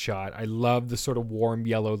the way it's shot. I love the sort of warm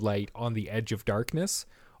yellow light on the edge of darkness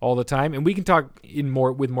all the time. And we can talk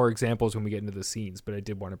with more examples when we get into the scenes, but I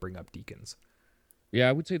did want to bring up Deakins. Yeah,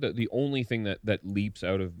 I would say that the only thing that leaps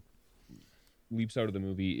out of the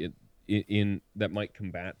movie in that might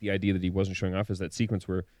combat the idea that he wasn't showing off is that sequence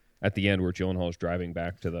where at the end where Gyllenhaal is driving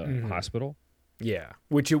back to the hospital. Yeah,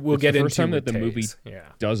 which we'll get into. The first time that the movie yeah.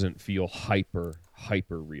 doesn't feel hyper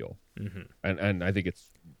real, and I think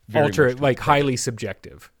it's ultra like highly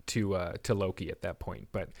subjective to Loki at that point.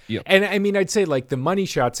 But Yep. and I mean, I'd say like the money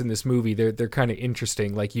shots in this movie, they're kind of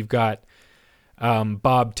interesting. Like you've got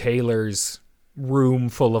Bob Taylor's room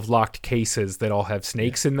full of locked cases that all have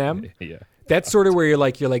snakes in them. Yeah. That's sort of where you're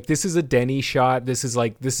like, this is a Denny shot. This is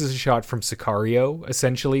a shot from Sicario,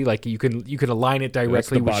 essentially. Like you can align it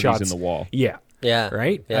directly the with bodies shots in the wall. Yeah.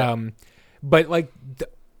 Right. Yeah. But like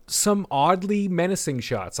some oddly menacing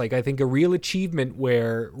shots. Like I think a real achievement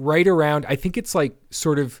where right around, I think it's like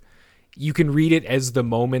sort of, you can read it as the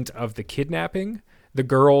moment of the kidnapping. The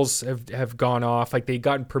girls have gone off, like they'd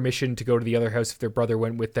gotten permission to go to the other house if their brother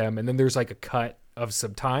went with them. And then there's like a cut of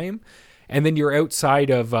some time. And then you're outside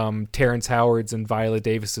of Terrence Howard's and Viola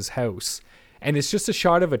Davis's house. And it's just a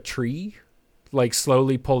shot of a tree, like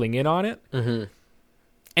slowly pulling in on it. Mm-hmm.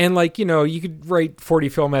 And like, you could write 40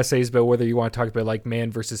 film essays about whether you want to talk about like man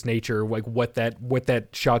versus nature, like what that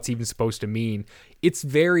shot's even supposed to mean. It's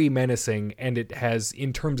very menacing, and it has,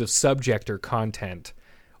 in terms of subject or content,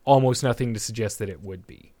 almost nothing to suggest that it would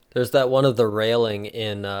be. There's that one of the railing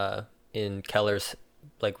in Keller's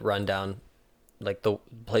like rundown, like the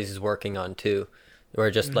place he's working on too, where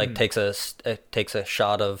it just like takes a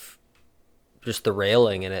shot of just the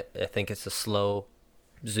railing, and I think it's a slow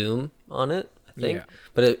zoom on it. I think, Yeah.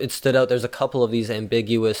 But it stood out. There's a couple of these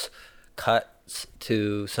ambiguous cuts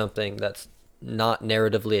to something that's not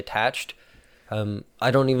narratively attached.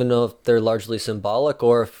 I don't even know if they're largely symbolic,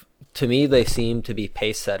 or if, to me, they seem to be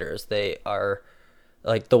pace setters. They are,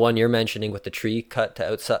 like the one you're mentioning with the tree cut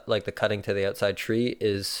to outside, like the cutting to the outside tree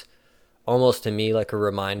is almost to me like a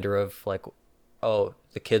reminder of like, oh,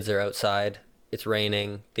 the kids are outside, it's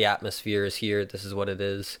raining, the atmosphere is here, this is what it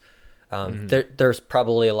is. There's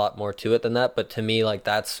probably a lot more to it than that, but to me, like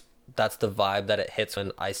that's the vibe that it hits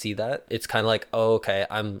when I see that. It's kind of like, oh, okay,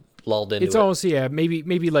 I'm lulled into it. It's almost,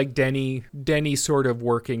 maybe like Denny sort of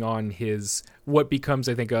working on his, what becomes,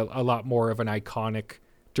 I think, a lot more of an iconic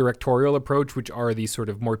directorial approach, which are these sort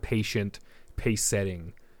of more patient pace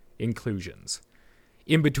setting inclusions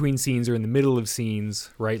in between scenes or in the middle of scenes,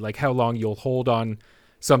 right? Like how long you'll hold on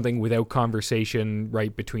something without conversation,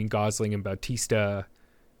 right, between Gosling and Bautista,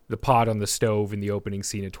 the pot on the stove in the opening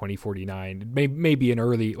scene of 2049. Maybe an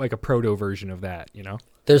early, like a proto version of that,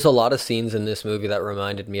 There's a lot of scenes in this movie that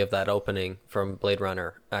reminded me of that opening from Blade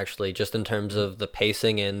Runner, actually, just in terms of the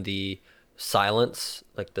pacing and the silence,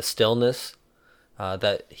 like the stillness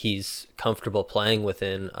that he's comfortable playing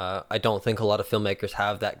within. I don't think a lot of filmmakers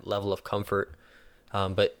have that level of comfort,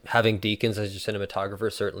 but having Deakins as your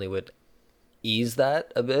cinematographer certainly would ease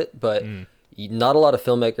that a bit, but not a lot of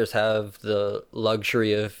filmmakers have the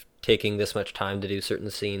luxury of taking this much time to do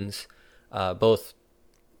certain scenes, both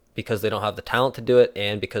because they don't have the talent to do it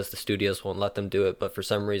and because the studios won't let them do it. But for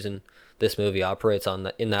some reason, this movie operates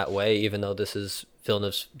in that way, even though this is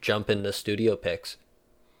Villeneuve's jump into studio picks.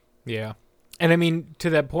 Yeah. And I mean, to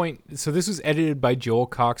that point, so this was edited by Joel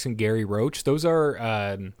Cox and Gary Roach. Those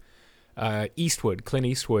are Clint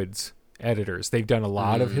Eastwood's editors. They've done a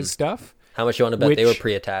lot of his stuff. How much you want to bet they were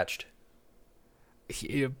pre-attached?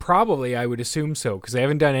 Probably, I would assume so, because they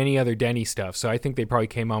haven't done any other Denny stuff, so I think they probably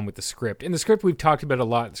came on with the script. And the script we've talked about a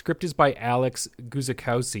lot. The script is by Alex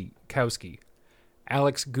Guzikowski.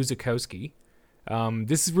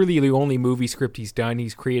 This is really the only movie script he's done.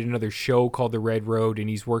 He's created another show called The Red Road, and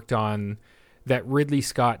he's worked on that Ridley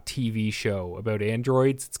Scott TV show about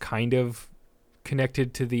androids. It's kind of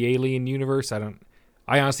connected to the Alien universe. I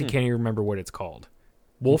honestly can't even remember what it's called.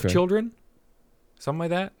 Wolf Children? Something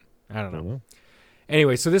like that? I don't know.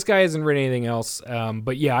 Anyway, so this guy hasn't written anything else.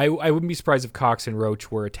 But yeah, I wouldn't be surprised if Cox and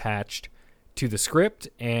Roach were attached to the script.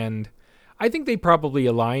 And I think they probably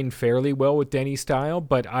align fairly well with Denny's style.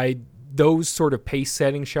 But those sort of pace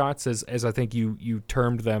setting shots, as I think you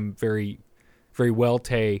termed them very, very well,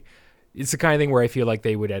 Tay, it's the kind of thing where I feel like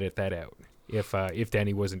they would edit that out if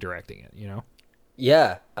Denny wasn't directing it,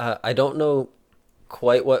 Yeah, I don't know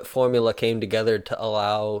quite what formula came together to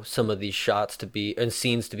allow some of these shots to be and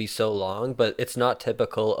scenes to be so long, but it's not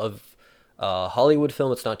typical of a Hollywood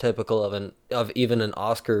film. It's not typical of even an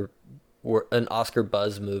Oscar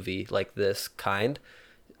buzz movie like this kind.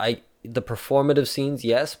 The performative scenes,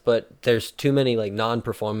 yes, but there's too many like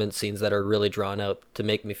non-performance scenes that are really drawn out to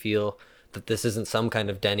make me feel that this isn't some kind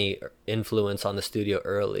of Denny influence on the studio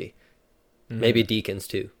early. Maybe Deakins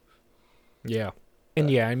too. Yeah. And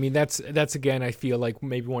yeah, I mean, that's again, I feel like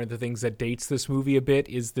maybe one of the things that dates this movie a bit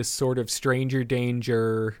is this sort of stranger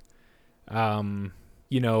danger,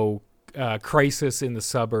 crisis in the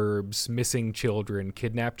suburbs, missing children,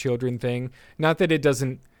 kidnapped children thing. Not that it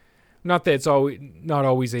doesn't Not that it's not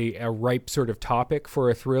always a ripe sort of topic for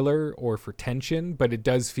a thriller or for tension, but it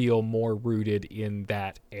does feel more rooted in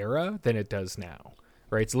that era than it does now,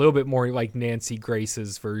 right? It's a little bit more like Nancy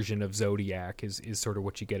Grace's version of Zodiac is sort of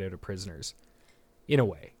what you get out of Prisoners, in a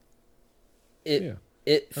way. It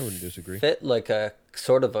I wouldn't disagree. Fit like a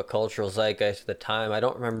sort of a cultural zeitgeist at the time. I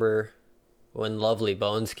don't remember when Lovely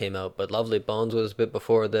Bones came out, but Lovely Bones was a bit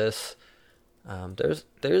before this.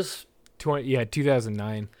 There's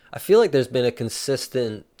 2009. I feel like there's been a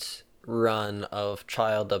consistent run of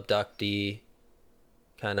child abductee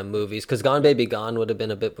kind of movies, because Gone Baby Gone would have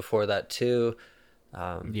been a bit before that too.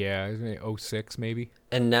 Yeah, isn't it 06 maybe?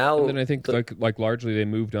 And now, and then I think like largely they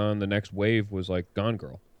moved on. The next wave was like Gone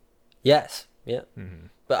Girl. Yes, yeah. Mm-hmm.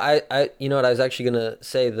 But I you know what, I was actually gonna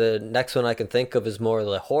say the next one I can think of is more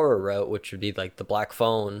the horror route, which would be like The Black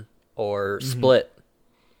Phone or Split.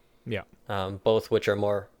 Yeah. Both which are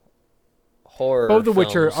more horror. Both of films.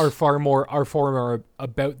 which are far more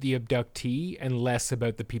about the abductee and less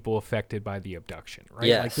about the people affected by the abduction, right?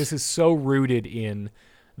 Yes. Like this is so rooted in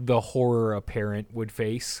the horror a parent would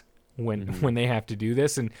face when they have to do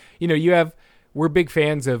this. And you know, we're big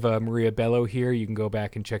fans of Maria Bello here. You can go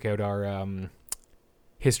back and check out our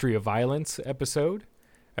History of Violence episode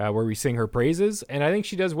where we sing her praises, and I think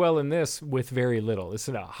she does well in this with very little. It's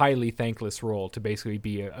a highly thankless role to basically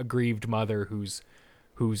be a grieved mother who's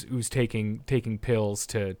taking pills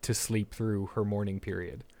to sleep through her mourning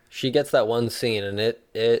period. She gets that one scene, and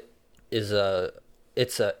it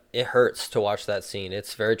hurts to watch that scene.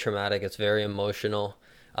 It's very traumatic. It's very emotional.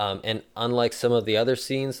 And unlike some of the other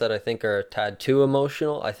scenes that I think are a tad too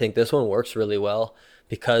emotional, I think this one works really well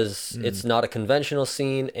because it's not a conventional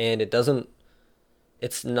scene, and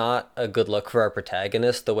it's not a good look for our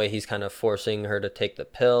protagonist, the way he's kind of forcing her to take the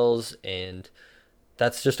pills, and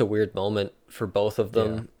that's just a weird moment for both of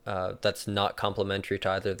them. Yeah. That's not complimentary to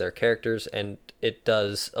either of their characters, and it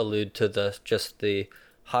does allude to the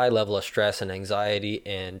high level of stress and anxiety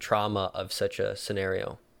and trauma of such a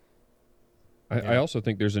scenario. I also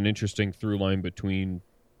think there's an interesting through line between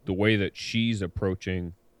the way that she's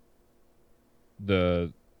approaching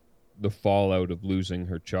the fallout of losing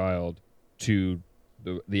her child to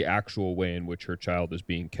the actual way in which her child is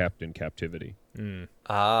being kept in captivity.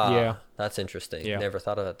 Yeah, that's interesting. Yeah. Never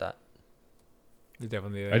thought of that.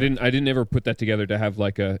 Definitely. I didn't ever put that together to have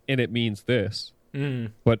like and it means this.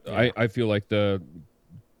 But yeah. I feel like the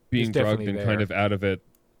being drugged and kind of out of it,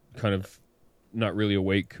 kind of not really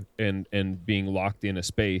awake and being locked in a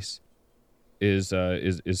space is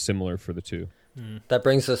similar for the two. That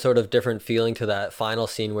brings a sort of different feeling to that final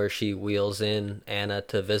scene where she wheels in Anna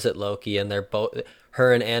to visit Loki, and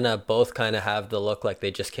her and Anna both kind of have the look like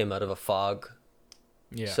they just came out of a fog.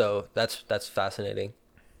 Yeah. So that's fascinating.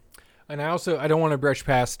 And I don't want to brush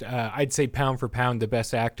past, I'd say pound for pound, the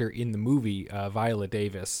best actor in the movie, Viola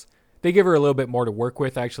Davis. They give her a little bit more to work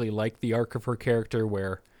with. I actually like the arc of her character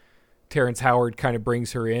where Terrence Howard kind of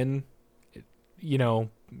brings her in, you know,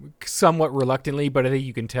 somewhat reluctantly, but I think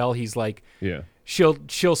you can tell he's like, yeah, she'll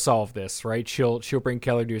solve this, right? She'll bring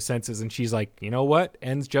Keller to his senses, and she's like, you know what?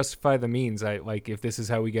 Ends justify the means. I like, if this is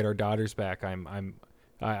how we get our daughters back,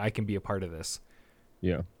 I can be a part of this.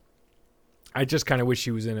 Yeah. I just kind of wish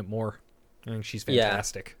she was in it more. I think she's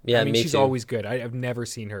fantastic. Yeah, I mean, she's too. always good. I've never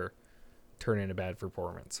seen her turn in a bad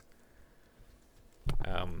performance.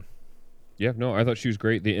 Yeah, no, I thought she was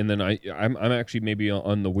great. And then I'm actually maybe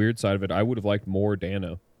on the weird side of it. I would have liked more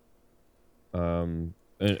Dano.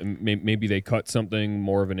 Maybe they cut something,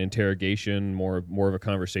 more of an interrogation, more of a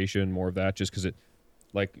conversation, more of that, just because it,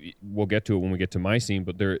 like, we'll get to it when we get to my scene,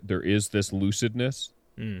 but there is this lucidness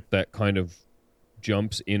that kind of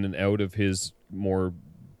jumps in and out of his more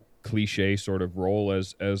cliche sort of role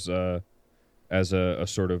as a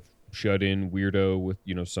sort of shut-in weirdo with,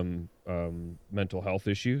 you know, some mental health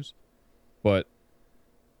issues. But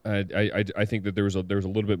I think that there was a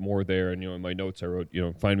little bit more there, and, you know, in my notes I wrote, you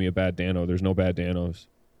know, find me a bad Dano. There's no bad Danos,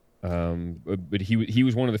 but he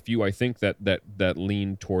was one of the few, I think, that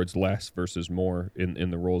leaned towards less versus more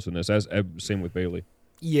in the roles in this. As same with Bailey.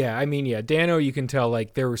 Yeah, I mean, Dano, you can tell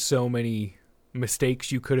like there were so many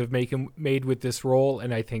mistakes you could have made with this role,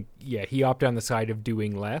 and I think he opted on the side of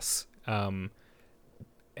doing less.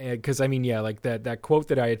 Because I mean, like that quote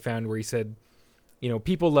that I had found where he said, you know,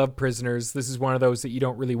 people love Prisoners. This is one of those that you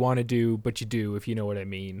don't really want to do, but you do, if you know what I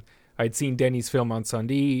mean. I'd seen Denny's film on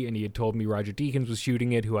Sunday, and he had told me Roger Deakins was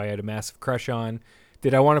shooting it, who I had a massive crush on.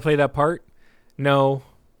 Did I want to play that part? No.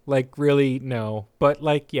 Like, really? No. But,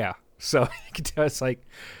 like, yeah. So, it's like,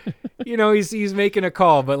 you know, he's making a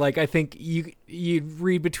call, but, like, I think you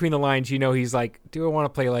read between the lines, you know, he's like, do I want to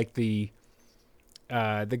play, like, the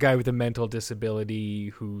the guy with a mental disability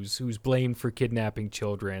who's blamed for kidnapping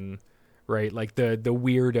children, right? Like the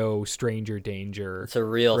weirdo stranger danger. It's a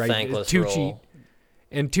real right? thankless Tucci, role.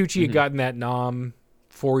 And Tucci had gotten that nom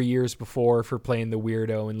 4 years before for playing the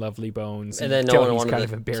weirdo in Lovely Bones, And then no one he's wanted kind to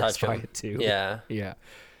of embarrassed touch by him. it too. Yeah. Yeah.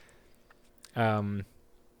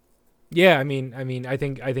 Yeah, I mean, I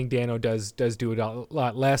think Dano does do it a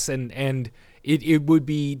lot less, and it would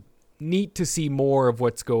be neat to see more of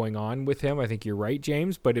what's going on with him. I think you're right,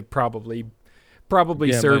 James, but it probably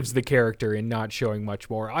serves the character in not showing much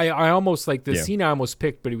more. I almost like the scene I almost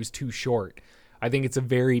picked, but it was too short. I think it's a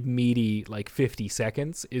very meaty, like 50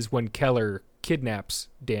 seconds, is when Keller kidnaps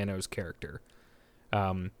Dano's character.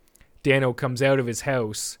 Dano comes out of his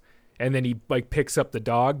house, and then he like picks up the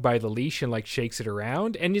dog by the leash and like shakes it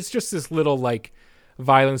around, and it's just this little like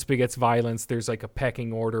violence begets violence. There's like a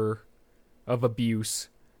pecking order of abuse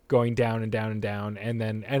going down and down and down, and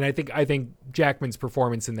I think Jackman's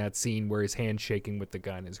performance in that scene where his hand's shaking with the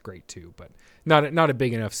gun is great too, but not a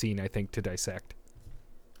big enough scene I think to dissect.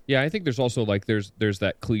 Yeah, I think there's also like there's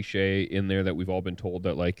that cliche in there that we've all been told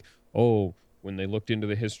that like, oh, when they looked into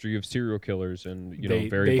the history of serial killers and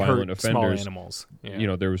very violent hurt offenders, small animals.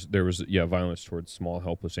 Yeah. There was violence towards small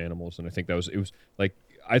helpless animals, and I think it was like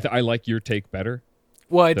I like your take better.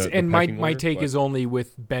 Well, it's my take is only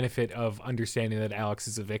with benefit of understanding that Alex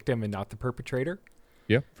is a victim and not the perpetrator.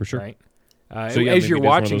 Yeah, for sure. Right. So as you're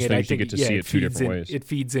watching it, I think you get to see it two different ways. It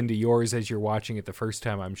feeds into yours as you're watching it the first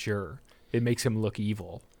time. I'm sure it makes him look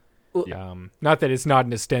evil. Not that it's not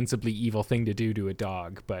an ostensibly evil thing to do to a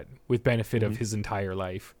dog, but with benefit of his entire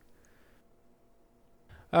life.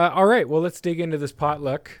 All right, well, let's dig into this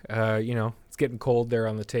potluck. It's getting cold there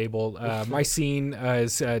on the table. My scene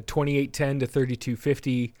is 2810 to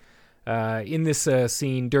 3250. In this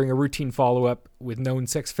scene, during a routine follow-up with known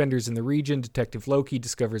sex offenders in the region, Detective Loki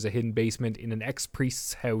discovers a hidden basement in an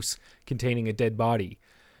ex-priest's house containing a dead body.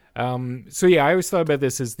 I always thought about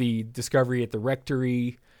this as the discovery at the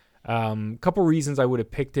rectory. Couple reasons I would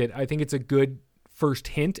have picked it. I think it's a good first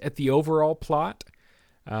hint at the overall plot.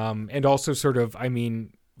 And also sort of,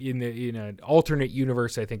 in an alternate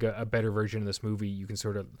universe, I think a better version of this movie, you can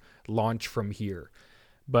sort of launch from here.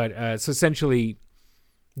 But, so essentially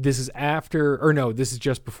this is this is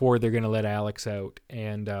just before they're going to let Alex out.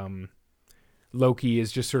 And, Loki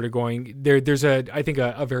is just sort of going there. There's I think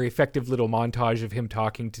a very effective little montage of him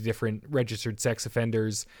talking to different registered sex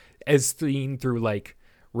offenders as seen through like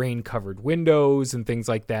rain-covered windows and things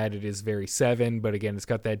like that. It is very Seven, but again, it's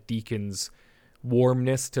got that Deacon's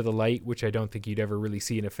warmness to the light, which I don't think you'd ever really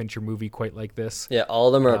see in a Fincher movie quite like this. Yeah, all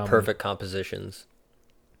of them are perfect compositions.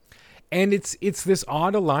 And it's this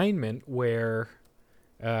odd alignment where,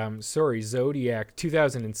 Zodiac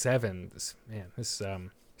 2007. This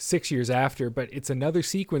 6 years after, but it's another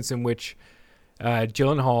sequence in which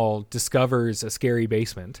Gyllenhaal discovers a scary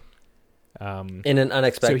basement. In an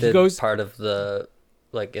unexpected part of the.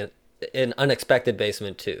 Like an unexpected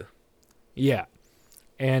basement too. Yeah.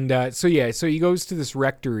 And so he goes to this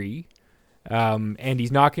rectory and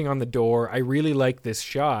he's knocking on the door. I really like this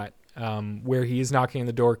shot where he is knocking on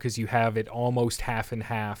the door because you have it almost half and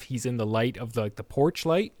half. He's in the light of the porch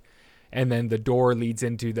light, and then the door leads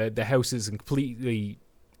into the house is completely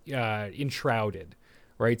enshrouded,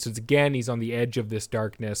 right? So he's on the edge of this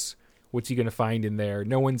darkness. What's he going to find in there?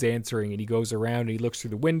 No one's answering, and he goes around and he looks through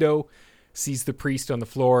the window, sees the priest on the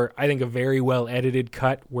floor. I think a very well edited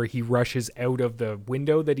cut where he rushes out of the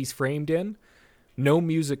window that he's framed in. No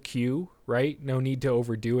music cue, right? No need to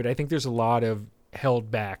overdo it. I think there's a lot of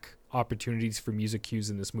held back opportunities for music cues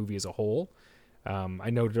in this movie as a whole. I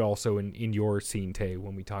noted also in your scene, Tay,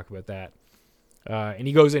 when we talk about that. And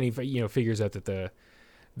he goes and he figures out that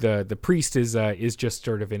the priest is just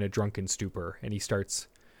sort of in a drunken stupor, and he starts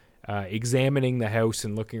examining the house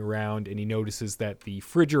and looking around, and he notices that the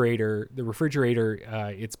refrigerator,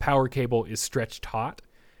 its power cable is stretched taut,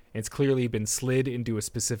 and it's clearly been slid into a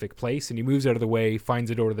specific place, and he moves out of the way,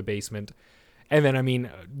 finds a door to the basement. And then,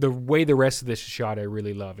 the way the rest of this is shot, I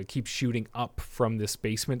really love. It keeps shooting up from this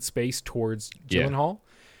basement space towards Gyllenhaal.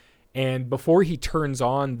 Yeah. And before he turns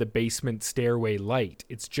on the basement stairway light,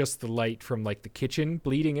 it's just the light from like the kitchen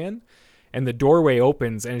bleeding in. And the doorway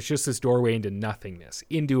opens, and it's just this doorway into nothingness,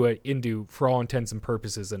 into for all intents and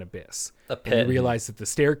purposes, an abyss. A pit. And you realize that the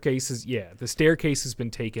staircase has been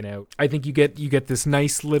taken out. I think you get this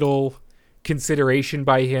nice little consideration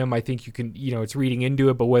by him. I think you can, it's reading into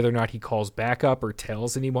it, but whether or not he calls back up or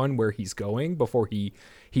tells anyone where he's going before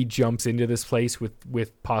he jumps into this place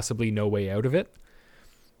with possibly no way out of it.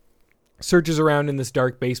 searches around in this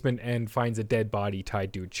dark basement and finds a dead body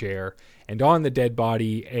tied to a chair. And on the dead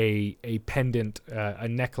body, a pendant, a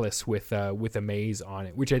necklace with a maze on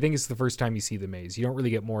it, which I think is the first time you see the maze. You don't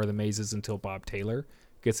really get more of the mazes until Bob Taylor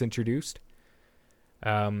gets introduced.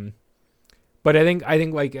 But I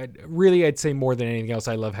think like really, I'd say more than anything else,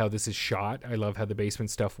 I love how this is shot. I love how the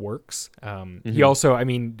basement stuff works. He also, I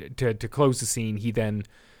mean, to close the scene, he then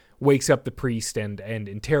wakes up the priest and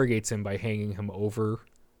interrogates him by hanging him over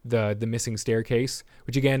the missing staircase,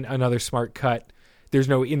 which again, another smart cut. There's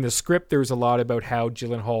no, in the script, there's a lot about how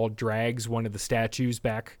Gyllenhaal drags one of the statues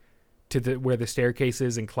back to where the staircase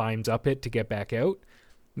is and climbs up it to get back out.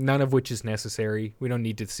 None of which is necessary. We don't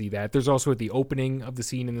need to see that. There's also at the opening of the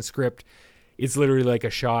scene in the script, it's literally like a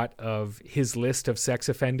shot of his list of sex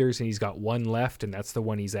offenders, and he's got one left, and that's the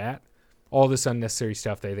one he's at. All this unnecessary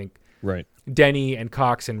stuff that I think right. Denny and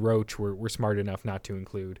Cox and Roach were smart enough not to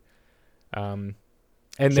include. And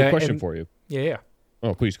so question for you. Yeah.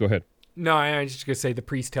 Oh, please go ahead. No, I was just going to say the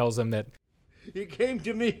priest tells him that he came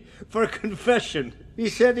to me for confession. He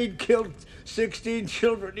said he'd killed 16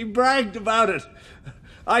 children. He bragged about it.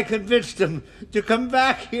 I convinced him to come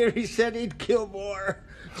back here. He said he'd kill more.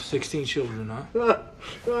 16 children, huh? All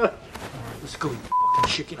right, let's go, you fucking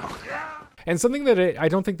chicken. And something that I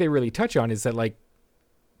don't think they really touch on is that, like,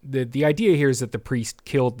 the idea here is that the priest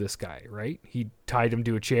killed this guy, right? He tied him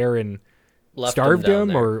to a chair and starved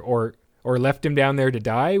him or left him down there to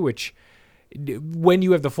die, which, when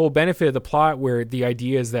you have the full benefit of the plot where the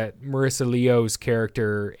idea is that Marissa Leo's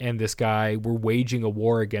character and this guy were waging a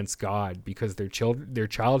war against God because their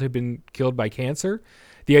child had been killed by cancer,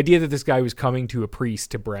 the idea that this guy was coming to a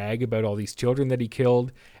priest to brag about all these children that he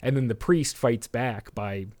killed, and then the priest fights back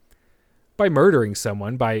by murdering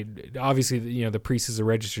someone, by obviously, you know, the priest is a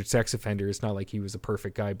registered sex offender. It's not like he was a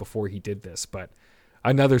perfect guy before he did this, but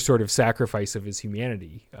another sort of sacrifice of his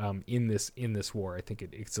humanity in this war. I think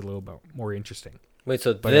it's a little bit more interesting. Wait,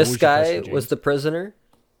 so this guy was the prisoner?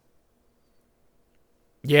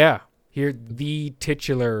 Yeah, here the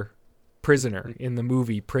titular prisoner in the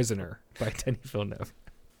movie Prisoner by Denis Villeneuve.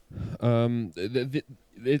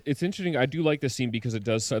 It's interesting. I do like this scene because it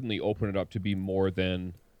does suddenly open it up to be more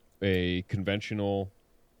than a conventional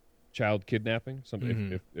child kidnapping,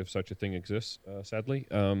 something if such a thing exists, sadly.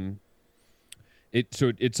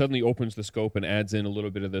 It suddenly opens the scope and adds in a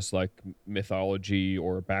little bit of this like mythology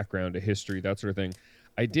or background to history, that sort of thing.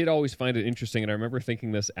 I did always find it interesting, and I remember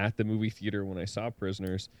thinking this at the movie theater when I saw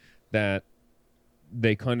Prisoners, that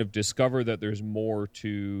they kind of discover that there's more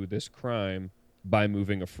to this crime by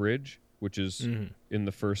moving a fridge, which is in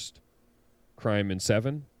the first crime in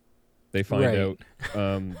 7. They find out,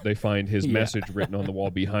 they find his message written on the wall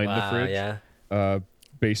behind the fridge,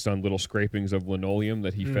 based on little scrapings of linoleum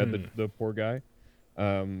that he fed the poor guy.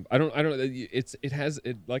 I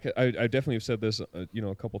definitely have said this,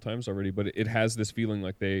 a couple times already, but it has this feeling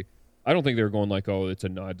like I don't think they were going like, oh, it's a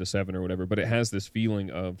nod to 7 or whatever, but it has this feeling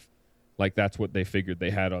of like that's what they figured they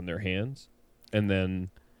had on their hands, and then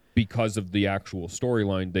because of the actual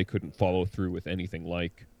storyline, they couldn't follow through with anything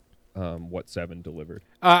like what 7 delivered.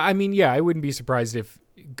 I mean, yeah, I wouldn't be surprised if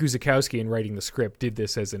Guzikowski, in writing the script, did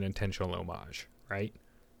this as an intentional homage, right?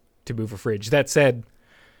 To move a fridge. That said,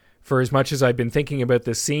 for as much as I've been thinking about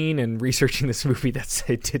this scene and researching this movie,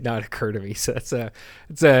 it did not occur to me. So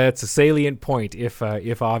it's a salient point, if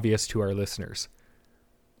obvious to our listeners.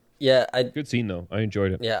 Yeah, good scene though. I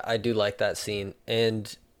enjoyed it. Yeah, I do like that scene.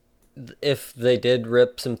 And if they did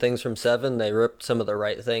rip some things from 7, they ripped some of the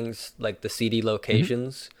right things, like the seedy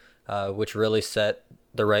locations, which really set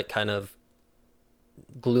the right kind of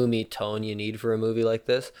gloomy tone you need for a movie like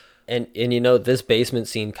this. And this basement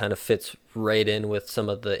scene kind of fits right in with some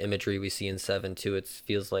of the imagery we see in 7 too. It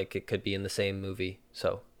feels like it could be in the same movie.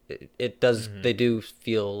 So it does. They do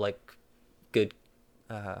feel like good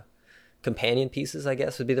companion pieces, I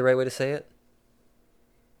guess would be the right way to say it.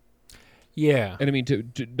 Yeah. And I mean, to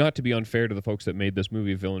not to be unfair to the folks that made this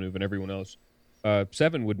movie, Villeneuve and everyone else,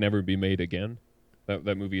 7 would never be made again.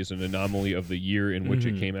 That movie is an anomaly of the year in which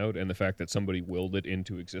it came out and the fact that somebody willed it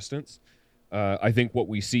into existence. I think what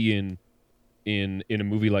we see in a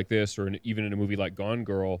movie like this, or even in a movie like Gone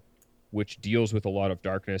Girl, which deals with a lot of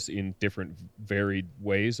darkness in different varied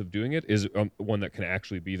ways of doing it, is one that can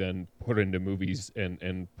actually be then put into movies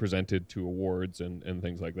and presented to awards and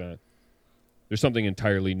things like that. There's something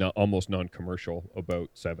entirely almost non-commercial about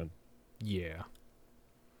 7. Yeah.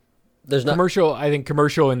 There's not commercial. I think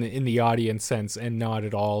commercial in the audience sense, and not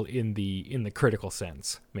at all in the critical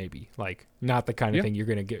sense. Maybe like not the kind of thing you're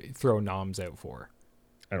going to throw noms out for.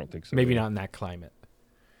 I don't think so. Maybe not in that climate.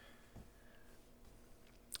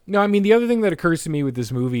 No, I mean, the other thing that occurs to me with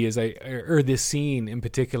this movie is or this scene in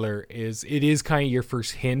particular, is it is kind of your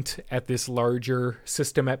first hint at this larger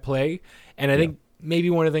system at play. And I think maybe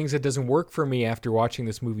one of the things that doesn't work for me after watching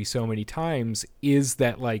this movie so many times is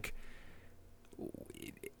that, like,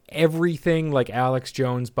 everything, like Alex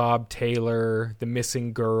Jones, Bob Taylor, the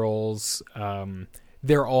missing girls,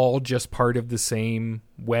 they're all just part of the same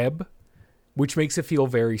web, which makes it feel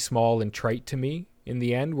very small and trite to me in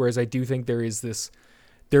the end. Whereas I do think there is this,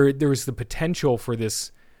 there is the potential for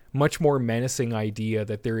this much more menacing idea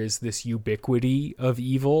that there is this ubiquity of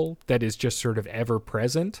evil that is just sort of ever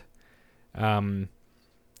present. And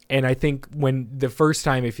I think when the first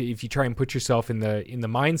time, if you try and put yourself in the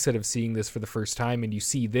mindset of seeing this for the first time and you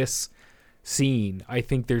see this scene, I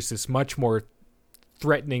think there's this much more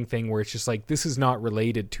threatening thing where it's just like, this is not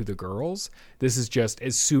related to the girls. This is just,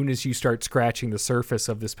 as soon as you start scratching the surface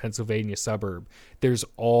of this Pennsylvania suburb, there's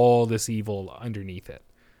all this evil underneath it.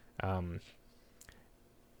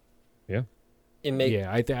 Yeah.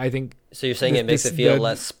 I think. So you're saying it makes it feel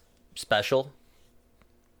less special?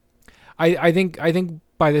 I think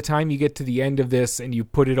by the time you get to the end of this and you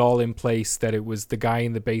put it all in place, that it was the guy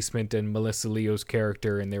in the basement and Melissa Leo's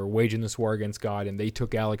character, and they were waging this war against God, and they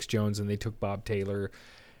took Alex Jones and they took Bob Taylor,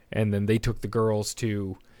 and then they took the girls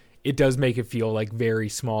too. It does make it feel like very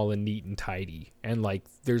small and neat and tidy, and like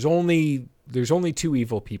there's only two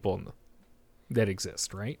evil people that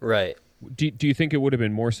exist, right? Right. Do you think it would have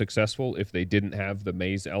been more successful if they didn't have the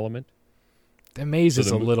maze element? The maze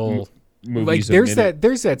is a little. Like there's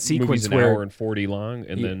that sequence an where hour and 40 long,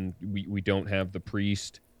 and then we don't have the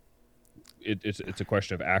priest. It's a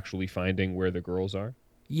question of actually finding where the girls are.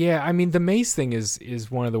 Yeah, I mean, the maze thing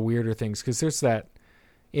is one of the weirder things, because there's that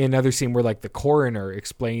in another scene where, like, the coroner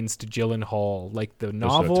explains to Gyllenhaal, like, the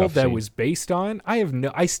novel that was based on.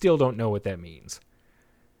 I still don't know what that means.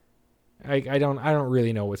 I don't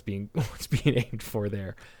really know what's being aimed for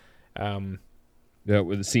there.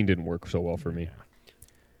 The scene didn't work so well for me.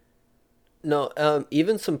 No,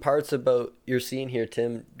 even some parts about your scene here,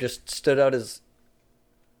 Tim, just stood out as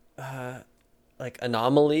like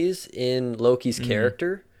anomalies in Loki's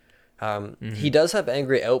character. He does have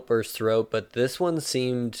angry outbursts throughout, but this one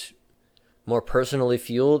seemed more personally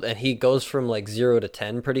fueled, and he goes from like 0 to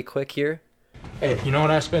 10 pretty quick here. Hey, you know what?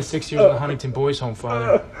 I spent 6 years in the Huntington Boys Home,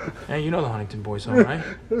 Father. Hey, you know the Huntington Boys Home, right?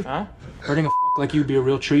 Huh? Hurting a like you'd be a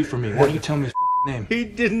real treat for me. Why don't you tell me his name? He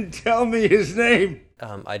didn't tell me his name.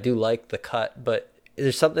 I do like the cut, but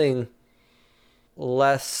there's something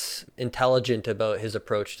less intelligent about his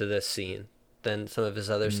approach to this scene than some of his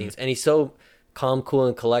other scenes. And he's so calm, cool,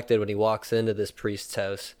 and collected when he walks into this priest's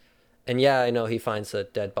house. And yeah, I know he finds a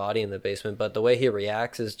dead body in the basement, but the way he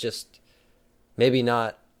reacts is just maybe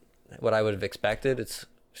not what I would have expected. It's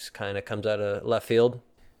just kind of comes out of left field.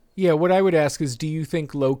 Yeah, what I would ask is, do you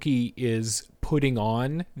think Loki is putting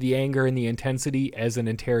on the anger and the intensity as an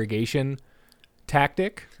interrogation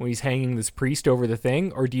tactic when he's hanging this priest over the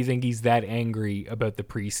thing, or do you think he's that angry about the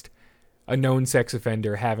priest, a known sex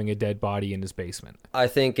offender, having a dead body in his basement? I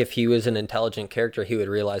think if he was an intelligent character, he would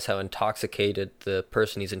realize how intoxicated the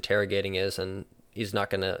person he's interrogating is, and it's not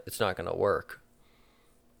gonna work.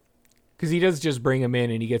 Because he does just bring him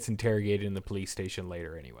in and he gets interrogated in the police station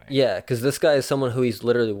later anyway. Yeah, because this guy is someone who he's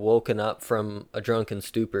literally woken up from a drunken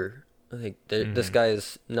stupor. I think this guy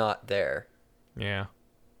is not there. Yeah.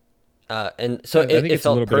 And so I think it's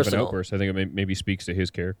felt a little personal. bit of an outburst. I think it maybe speaks to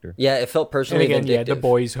his character. Yeah, it felt personally and again, vindictive. the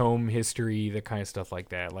boys' home history, the kind of stuff like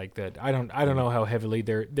that. Like that, I don't know how heavily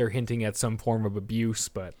they're hinting at some form of abuse,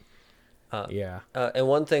 but yeah. And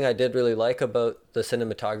one thing I did really like about the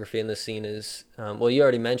cinematography in this scene is, well, you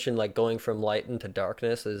already mentioned like going from light into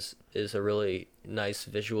darkness is a really nice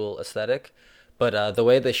visual aesthetic, but the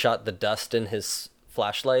way they shot the dust in his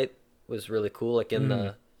flashlight was really cool. Like in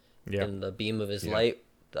the beam of his light.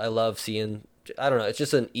 I love seeing, I don't know, it's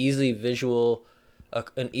just an easy visual,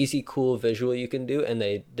 an easy, cool visual you can do, and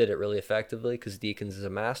they did it really effectively because Deakins is a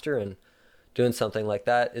master, and doing something like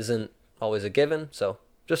that isn't always a given. So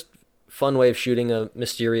just fun way of shooting a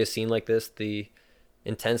mysterious scene like this. The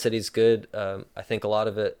intensity is good. I think a lot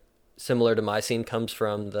of it, similar to my scene, comes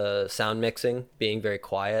from the sound mixing being very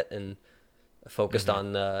quiet and focused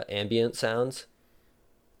on the ambient sounds.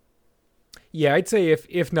 Yeah, I'd say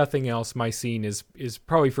if nothing else, my scene is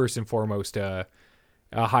probably first and foremost a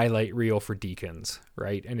highlight reel for Deakins,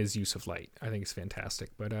 right, and his use of light. I think it's fantastic.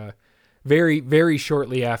 But very, very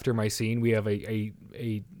shortly after my scene, we have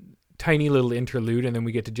a tiny little interlude, and then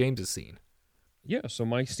we get to James's scene. Yeah, so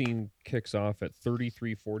my scene kicks off at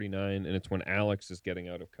 33:49, and it's when Alex is getting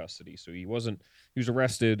out of custody. So he was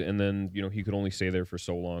arrested, and then he could only stay there for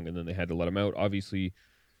so long, and then they had to let him out. Obviously,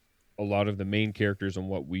 a lot of the main characters on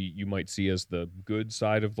what you might see as the good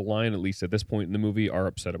side of the line, at least at this point in the movie, are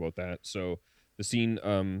upset about that. So the scene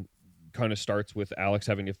kind of starts with Alex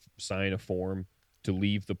having to sign a form to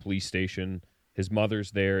leave the police station. His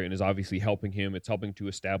mother's there and is obviously helping him. It's helping to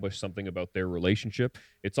establish something about their relationship.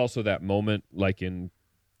 It's also that moment, like in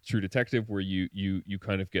True Detective, where you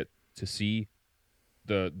kind of get to see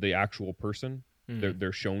the actual person.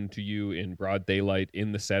 They're shown to you in broad daylight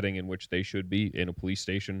in the setting in which they should be, in a police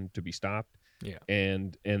station to be stopped. Yeah.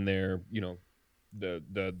 And they're,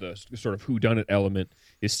 the sort of whodunit element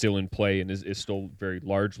is still in play and is still very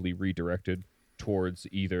largely redirected towards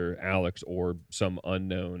either Alex or some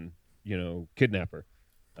unknown, kidnapper.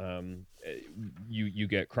 You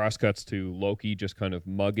get crosscuts to Loki just kind of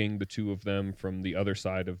mugging the two of them from the other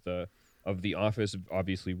side of the office,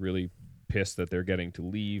 obviously really pissed that they're getting to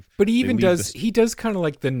leave. But he even does kind of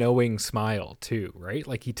like the knowing smile too, right?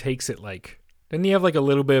 Like he takes it like, doesn't he have like a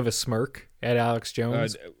little bit of a smirk at Alex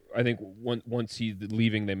Jones? I think once he's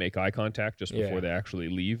leaving, they make eye contact just before they actually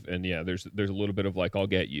leave. And yeah, there's a little bit of like, I'll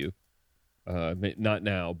get you. Not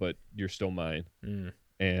now, but you're still mine.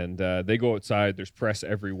 And they go outside. There's press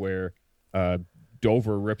everywhere.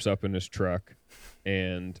 Dover rips up in his truck,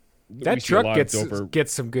 and that truck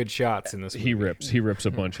gets some good shots in this movie. He rips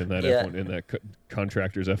a bunch in that F1, in that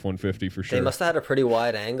contractor's F-150 for sure. They must have had a pretty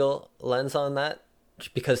wide angle lens on that,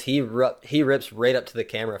 because he rips right up to the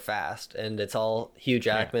camera fast, and it's all Hugh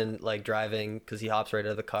Jackman like driving because he hops right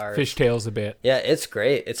out of the car. Fishtails a bit. Yeah, it's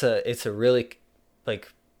great. It's a really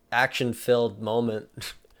like action-filled moment.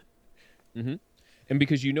 Mm-hmm. And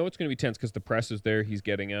because it's going to be tense because the press is there, he's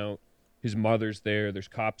getting out, his mother's there, there's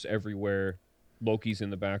cops everywhere. Loki's in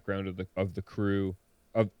the background of the crew,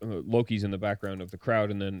 Loki's in the background of the crowd,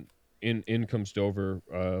 and then in comes Dover.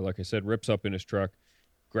 Like I said, rips up in his truck,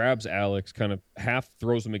 grabs Alex, kind of half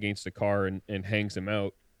throws him against the car and hangs him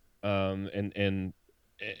out, and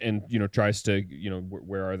tries to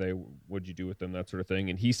where are they? What'd you do with them? That sort of thing.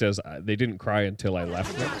 And he says they didn't cry until I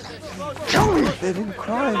left them. They didn't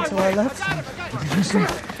cry until I left them.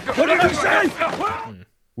 What did you say?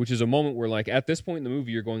 Which is a moment where, like, at this point in the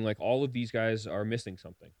movie, you're going like, all of these guys are missing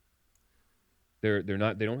something. They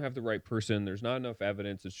don't have the right person. There's not enough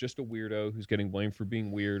evidence. It's just a weirdo who's getting blamed for being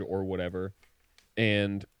weird or whatever.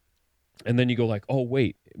 And then you go like, oh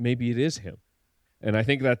wait, maybe it is him. And I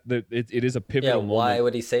think that it is a pivotal moment. Why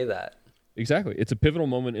would he say that? Exactly. It's a pivotal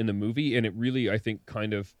moment in the movie, and it really, I think,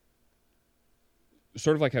 kind of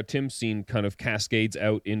sort of like how Tim's scene kind of cascades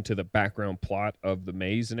out into the background plot of the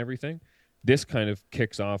maze and everything. This kind of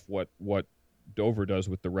kicks off what Dover does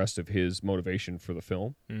with the rest of his motivation for the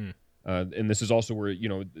film. And this is also where,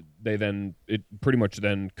 it pretty much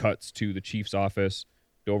then cuts to the chief's office.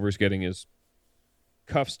 Dover's getting his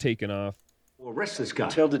cuffs taken off. Well, arrest this guy.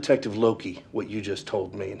 Tell Detective Loki what you just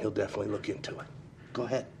told me, and he'll definitely look into it. Go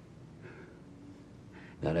ahead.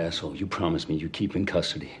 That asshole, you promised me you'd keep in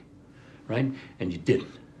custody, right? And you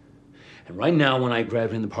didn't. And right now, when I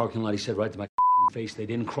grabbed him in the parking lot, he said right to my face, they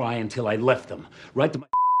didn't cry until I left them. Right to my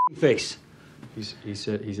face. He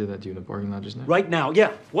said that to you in the parking lot just now? Right now,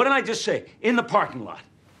 yeah. What did I just say? In the parking lot.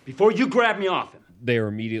 Before you grabbed me off him. They are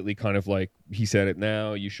immediately kind of like, he said it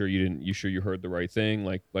now. You sure you didn't? You sure you heard the right thing?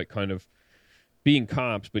 Like kind of being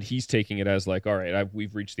cops, but he's taking it as like, all right,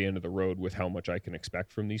 we've reached the end of the road with how much I can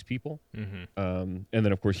expect from these people. And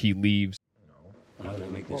then, of course, he leaves. Why would I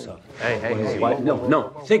make this up? Hey.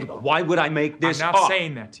 No. Think about it. Why would I make this up? I'm not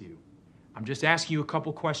saying that to you. I'm just asking you a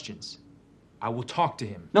couple questions. I will talk to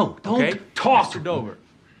him. No, don't talk. Mr. Dover.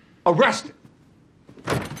 Arrest him.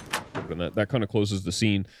 And that kind of closes the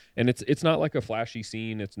scene. And it's not like a flashy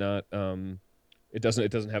scene. It's not it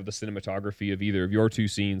doesn't have the cinematography of either of your two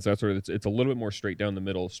scenes. That's sort of it's a little bit more straight down the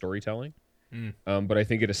middle storytelling. But I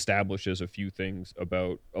think it establishes a few things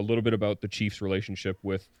a little bit about the Chief's relationship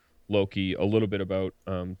with Loki, a little bit about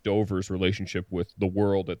Dover's relationship with the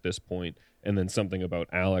world at this point, and then something about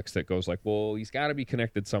Alex that goes like, well, he's got to be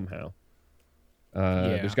connected somehow.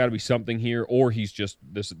 There's got to be something here, or he's just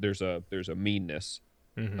this. There's a meanness,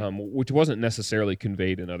 which wasn't necessarily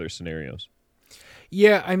conveyed in other scenarios.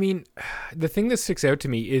 Yeah, I mean, the thing that sticks out to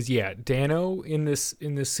me is Dano in this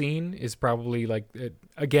scene is probably like,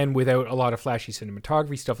 again, without a lot of flashy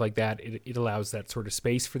cinematography, stuff like that, it allows that sort of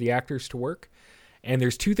space for the actors to work. And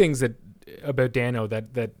there's two things about Dano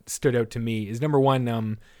that stood out to me. Is number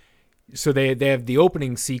one, so they have the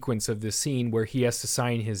opening sequence of this scene where he has to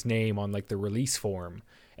sign his name on like the release form,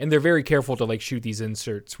 and they're very careful to like shoot these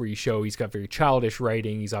inserts where you show he's got very childish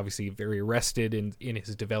writing. He's obviously very arrested in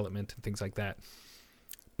his development and things like that.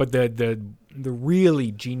 But the the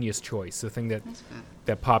really genius choice, the thing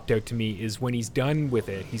that popped out to me, is when he's done with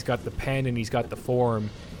it, he's got the pen and he's got the form,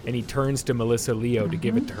 and he turns to Melissa Leo to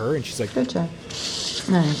give it to her, and she's like, Good job.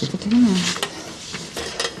 All right, give it to the man.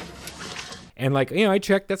 and like, I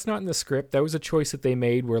checked, that's not in the script. That was a choice that they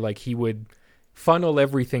made where like he would funnel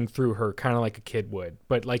everything through her, kind of like a kid would,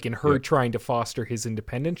 but like in her trying to foster his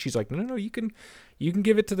independence, she's like, no, you can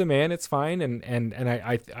give it to the man, it's fine. And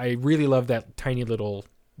I really love that tiny little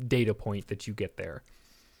data point that you get there.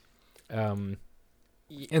 And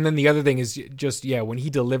then the other thing is just, when he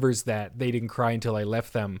delivers that, they didn't cry until I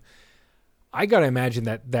left them. I got to imagine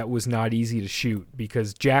that was not easy to shoot,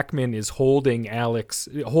 because Jackman is holding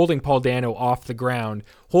Paul Dano off the ground,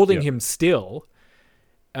 holding him still.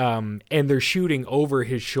 And they're shooting over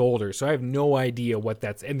his shoulder. So I have no idea what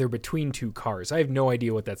and they're between two cars. I have no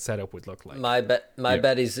idea what that setup would look like. My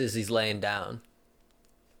bet is he's laying down.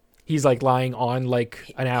 He's like lying on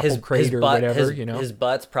like an apple crate or whatever, His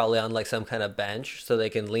butt's probably on like some kind of bench so they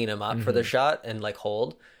can lean him up for the shot and like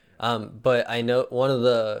hold. But I know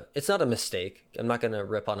it's not a mistake. I'm not going to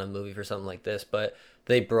rip on a movie for something like this, but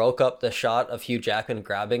they broke up the shot of Hugh Jackman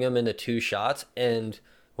grabbing him into two shots, and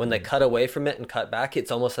when they cut away from it and cut back, it's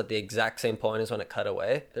almost at the exact same point as when it cut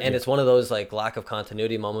away. And it's one of those like lack of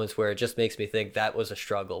continuity moments where it just makes me think that was a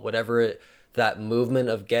struggle. That movement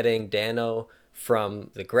of getting Dano from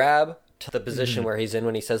the grab to the position where he's in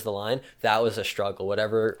when he says the line, that was a struggle.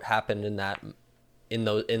 Whatever happened in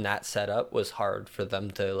that setup was hard for them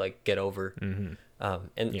to like get over.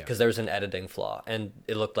 And because there was an editing flaw and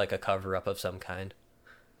it looked like a cover up of some kind.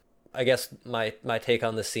 I guess my take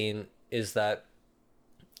on the scene is that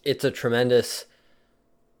it's a tremendous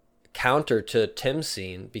counter to Tim's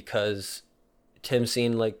scene, because Tim's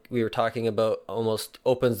scene, like we were talking about, almost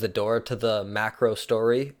opens the door to the macro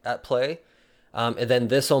story at play. And then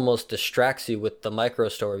this almost distracts you with the micro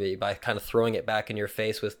story by kind of throwing it back in your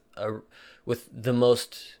face with the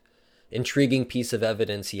most intriguing piece of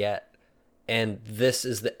evidence yet. And this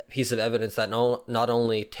is the piece of evidence that not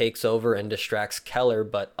only takes over and distracts Keller,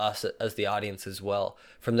 but us as the audience as well.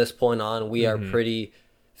 From this point on, we are pretty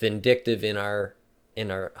vindictive in our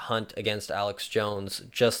hunt against Alex Jones,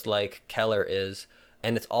 just like Keller is.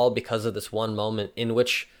 And it's all because of this one moment in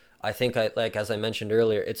which I think, as I mentioned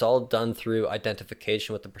earlier, it's all done through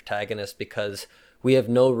identification with the protagonist, because we have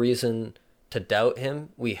no reason to doubt him.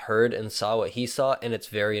 We heard and saw what he saw, and it's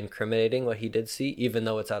very incriminating what he did see, even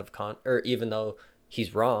though it's out of even though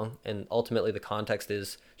he's wrong, and ultimately the context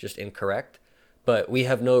is just incorrect. But we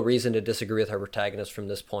have no reason to disagree with our protagonist from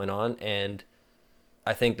this point on, and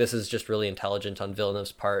I think this is just really intelligent on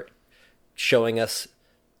Villeneuve's part, showing us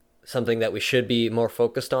something that we should be more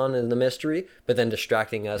focused on in the mystery, but then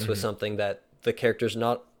distracting us with something that the characters,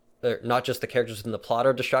 not just the characters in the plot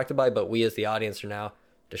are distracted by, but we as the audience are now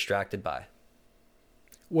distracted by.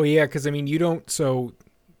 Well, yeah, because I mean,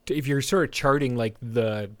 if you're sort of charting like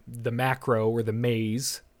the macro or the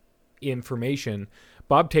maze information,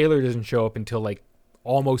 Bob Taylor doesn't show up until like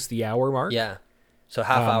almost the hour mark. Yeah. So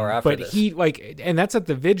half hour after this. But and that's at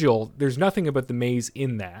the vigil. There's nothing about the maze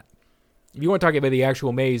in that. If you want to talk about the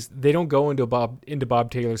actual maze, they don't go into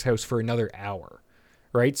Bob Taylor's house for another hour,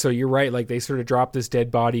 right? So you're right. Like they sort of drop this dead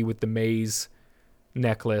body with the maze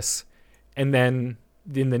necklace, and then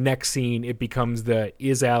in the next scene, it becomes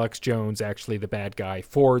is Alex Jones actually the bad guy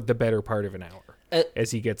for the better part of an hour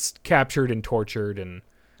as he gets captured and tortured and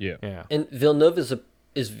yeah. And Villeneuve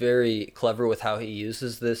is very clever with how he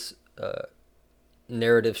uses this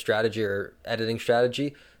narrative strategy or editing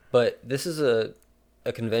strategy, but this is a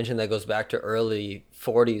convention that goes back to early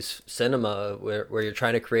 40s cinema where you're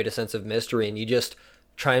trying to create a sense of mystery and you just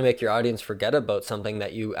try and make your audience forget about something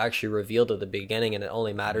that you actually revealed at the beginning and it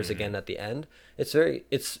only matters again at the end. It's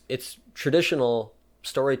traditional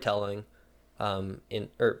storytelling,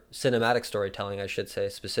 or cinematic storytelling, I should say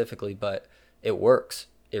specifically, but it works.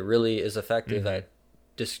 It really is effective at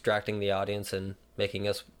distracting the audience and making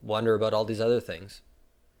us wonder about all these other things.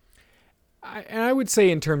 I would say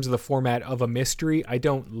in terms of the format of a mystery, I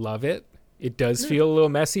don't love it. It does feel a little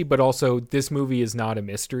messy, but also this movie is not a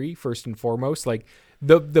mystery, first and foremost. Like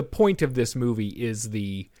the point of this movie is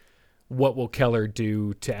what will Keller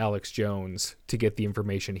do to Alex Jones to get the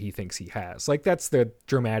information he thinks he has. Like that's the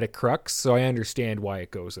dramatic crux, so I understand why it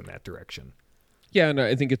goes in that direction. Yeah, and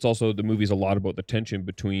I think it's also, the movie's a lot about the tension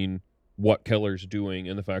between what Keller's doing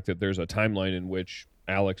and the fact that there's a timeline in which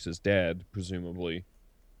Alex is dead, presumably.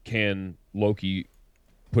 Can Loki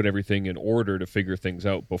put everything in order to figure things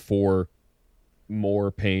out before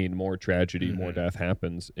more pain, more tragedy, more death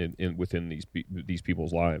happens within these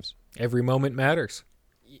people's lives? Every moment matters.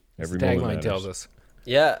 Every tagline moment matters. tells us.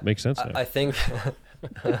 Yeah, makes sense now. I think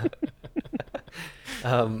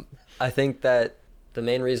I think that the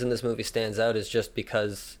main reason this movie stands out is just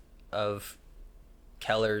because of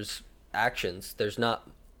Keller's actions.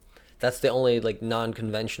 That's the only like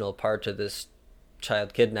non-conventional part to this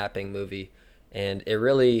child kidnapping movie, and it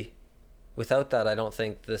really, without that, I don't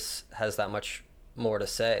think this has that much more to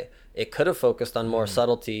say. It could have focused on more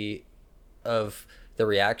subtlety of the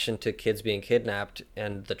reaction to kids being kidnapped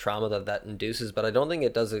and the trauma that induces, but I don't think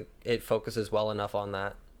it focuses well enough on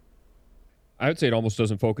that. I would say it almost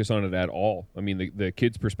doesn't focus on it at all. I mean, the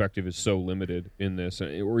kid's perspective is so limited in this,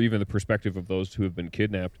 or even the perspective of those who have been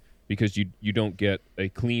kidnapped, because you don't get a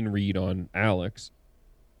clean read on Alex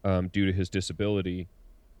due to his disability,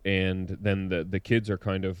 and then the kids are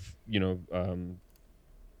kind of,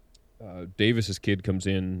 Davis's kid comes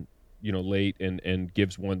in, late and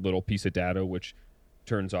gives one little piece of data which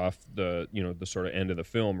turns off the sort of end of the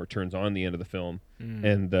film, or turns on the end of the film,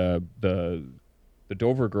 and the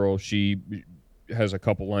Dover girl, she has a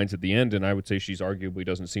couple lines at the end, and I would say she's arguably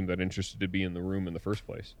doesn't seem that interested to be in the room in the first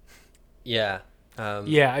place. Yeah.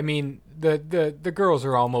 Yeah, I mean, the girls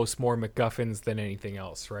are almost more MacGuffins than anything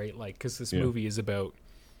else, right? Like, because this movie is about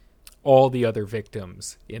all the other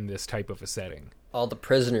victims in this type of a setting. All the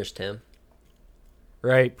prisoners, Tim.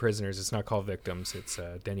 Right, prisoners. It's not called victims. It's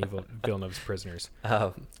Denis Villeneuve's prisoners.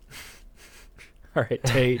 All right,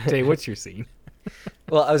 Tay, what's your scene?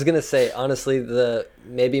 Well, I was going to say, honestly,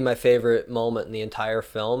 maybe my favorite moment in the entire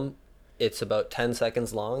film, it's about 10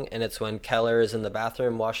 seconds long, and it's when Keller is in the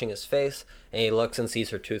bathroom washing his face, and he looks and sees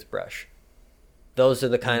her toothbrush. Those are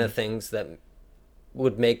the kind of things that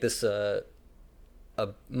would make this a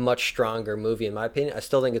much stronger movie, in my opinion. I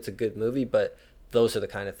still think it's a good movie, but those are the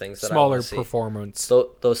kind of things that smaller I want to see. Performance.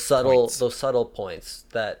 Those subtle points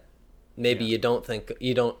that maybe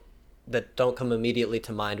that don't come immediately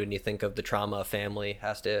to mind when you think of the trauma a family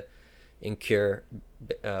has to incur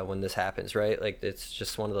when this happens, right? Like, it's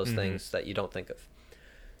just one of those things that you don't think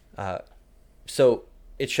of. So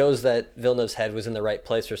it shows that Villeneuve's head was in the right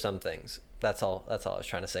place for some things. That's all I was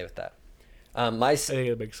trying to say with that. My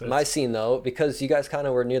scene, though, because you guys kind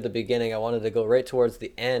of were near the beginning, I wanted to go right towards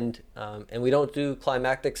the end. And we don't do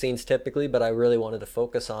climactic scenes typically, but I really wanted to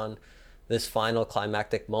focus on this final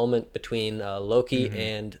climactic moment between Loki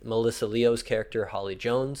and Melissa Leo's character, Holly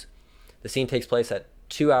Jones. The scene takes place at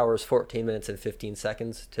 2 hours, 14 minutes, and 15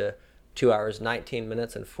 seconds to 2 hours, 19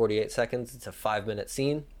 minutes, and 48 seconds. It's a 5-minute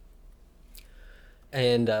scene.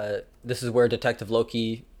 And this is where Detective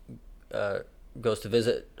Loki goes to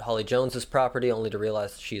visit Holly Jones's property, only to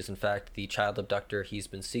realize that she is, in fact, the child abductor he's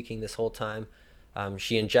been seeking this whole time.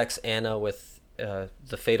 She injects Anna with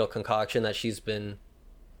the fatal concoction that she's been,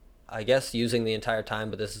 I guess, using the entire time,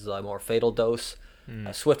 but this is a more fatal dose.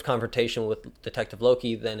 A swift confrontation with Detective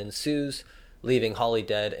Loki then ensues, leaving Holly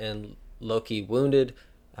dead and Loki wounded.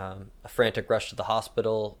 A frantic rush to the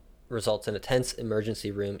hospital results in a tense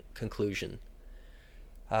emergency room conclusion.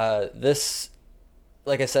 This,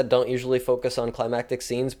 like I said, don't usually focus on climactic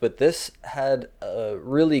scenes, but this had a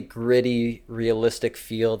really gritty, realistic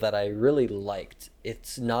feel that I really liked.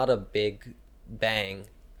 It's not a big bang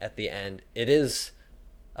at the end. There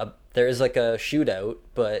is like a shootout,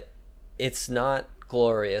 but it's not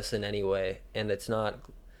glorious in any way, and it's not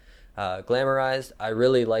glamorized. I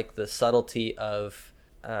really like the subtlety of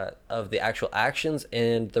the actual actions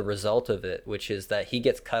and the result of it, which is that he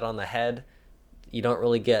gets cut on the head. You don't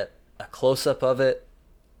really get a close-up of it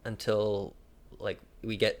until like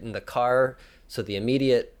we get in the car, so the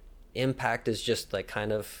immediate impact is just like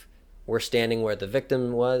kind of we're standing where the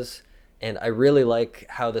victim was. And I really like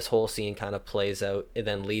how this whole scene kind of plays out. It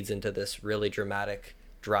then leads into this really dramatic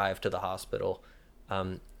drive to the hospital.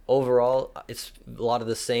 Overall, it's a lot of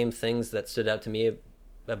the same things that stood out to me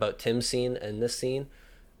about Tim's scene and this scene.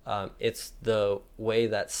 It's the way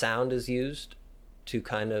that sound is used to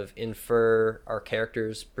kind of infer our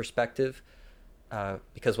character's perspective.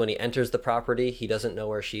 Because when he enters the property, he doesn't know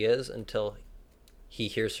where she is until he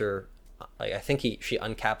hears her. I think she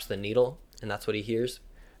uncaps the needle, and that's what he hears.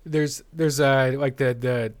 There's like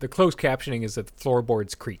the closed captioning is that the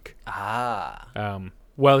floorboards creak.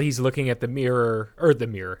 While he's looking at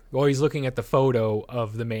while he's looking at the photo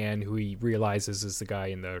of the man who he realizes is the guy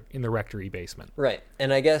in the rectory basement. Right.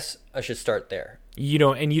 And I guess I should start there. You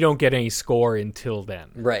don't get any score until then.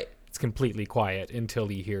 Right. It's completely quiet until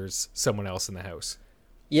he hears someone else in the house.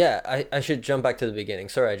 Yeah, I should jump back to the beginning.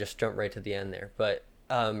 Sorry, I just jumped right to the end there. But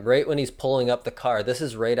right when he's pulling up the car, this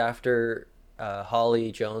is right after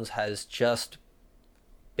Holly Jones has just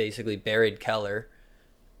basically buried Keller,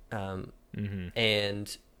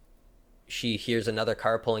 and she hears another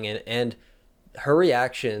car pulling in, and her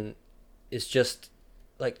reaction is just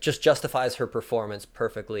justifies her performance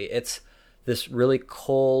perfectly. It's this really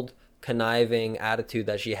cold, conniving attitude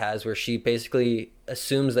that she has, where she basically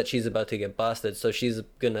assumes that she's about to get busted, so she's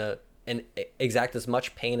gonna exact as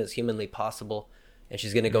much pain as humanly possible, and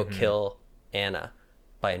she's gonna go kill Anna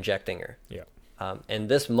by injecting her. Yeah. And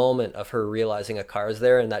this moment of her realizing a car is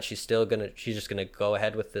there and that she's just gonna go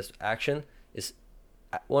ahead with this action is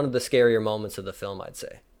one of the scarier moments of the film, I'd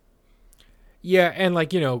say. Yeah, and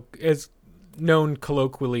like, as known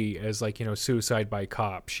colloquially as like, suicide by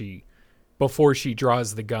cop, before she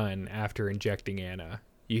draws the gun after injecting Anna,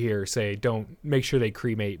 you hear her say, "Don't make sure they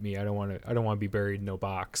cremate me. I don't want to be buried in no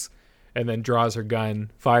box." And then draws her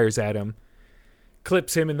gun, fires at him,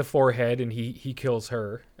 clips him in the forehead, and he kills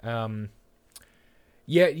her. So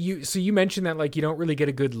you mentioned that like you don't really get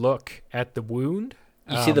a good look at the wound.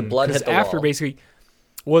 You see the blood hit the after wall. Basically,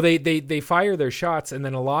 well, they fire their shots, and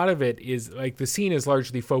then a lot of it is like the scene is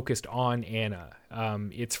largely focused on Anna.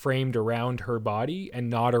 It's framed around her body and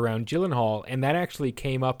not around Gyllenhaal, and that actually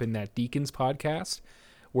came up in that Deakins podcast,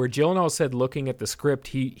 where Gyllenhaal said, looking at the script,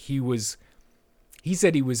 he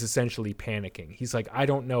said he was essentially panicking. He's like, I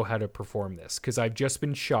don't know how to perform this because I've just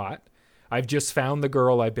been shot. I've just found the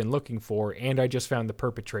girl I've been looking for, and I just found the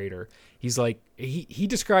perpetrator. He's like, he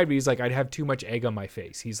described it, he's like, I'd have too much egg on my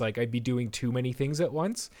face. He's like, I'd be doing too many things at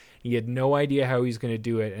once. He had no idea how he's going to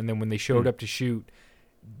do it. And then when they showed up to shoot,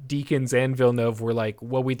 Deakins and Villeneuve were like,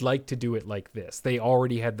 well, we'd like to do it like this. They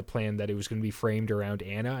already had the plan that it was going to be framed around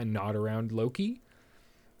Anna and not around Loki.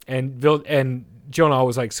 And Gyllenhaal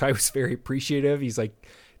was like, so I was very appreciative. He's like,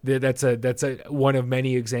 that's one of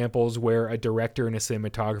many examples where a director and a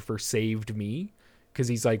cinematographer saved me, because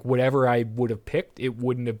he's like, whatever I would have picked, it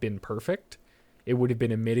wouldn't have been perfect. It would have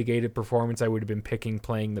been a mitigated performance. I would have been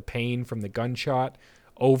playing the pain from the gunshot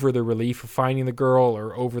over the relief of finding the girl,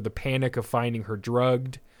 or over the panic of finding her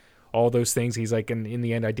drugged. All those things. He's like, and in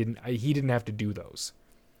the end, he didn't have to do those.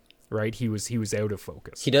 Right, he was out of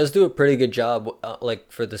focus. He does do a pretty good job, like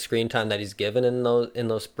for the screen time that he's given in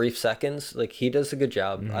those brief seconds. Like he does a good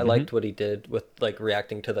job. I liked what he did with like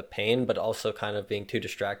reacting to the pain, but also kind of being too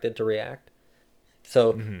distracted to react.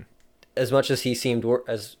 So, as much as he seemed,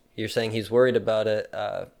 as you're saying, he's worried about it,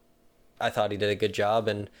 I thought he did a good job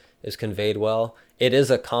and is conveyed well. It is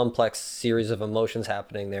a complex series of emotions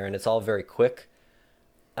happening there, and it's all very quick.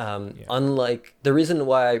 Unlike the reason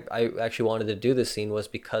why I actually wanted to do this scene was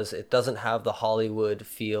because it doesn't have the Hollywood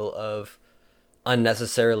feel of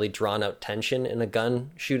unnecessarily drawn out tension in a gun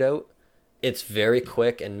shootout. It's very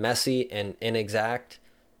quick and messy and inexact.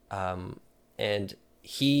 And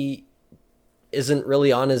he isn't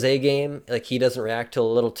really on his A game. Like he doesn't react till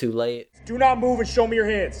a little too late. Do not move and show me your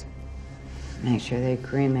hands. Make sure they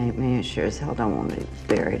cremate me. I sure as hell don't want to be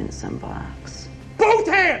buried in some box. Both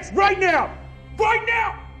hands, right now! Right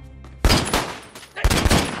now!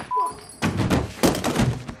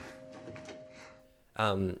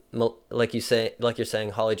 Like you're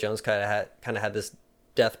saying, Holly Jones kind of had this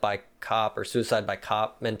death by cop or suicide by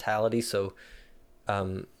cop mentality. So,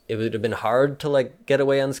 it would have been hard to like get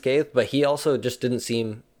away unscathed. But he also just didn't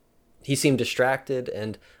seem. He seemed distracted,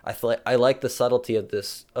 and I like the subtlety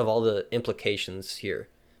of all the implications here,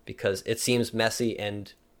 because it seems messy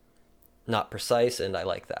and not precise, and I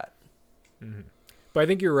like that. Mm-hmm. But I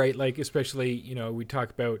think you're right. Like, especially, we talk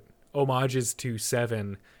about homages to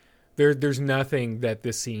Seven. There's nothing that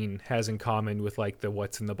this scene has in common with like the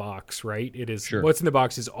What's in the Box, right? It is What's in the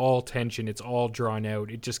Box is all tension. It's all drawn out.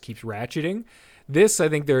 It just keeps ratcheting. This, I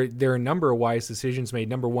think there are a number of wise decisions made.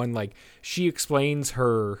 Number one, like she explains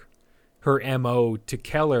her MO to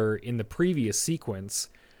Keller in the previous sequence.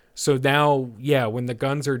 So now, when the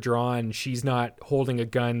guns are drawn, she's not holding a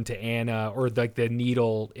gun to Anna or like the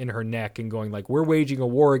needle in her neck and going like, we're waging a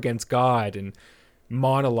war against God and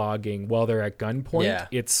monologuing while they're at gunpoint. Yeah.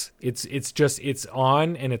 It's just, it's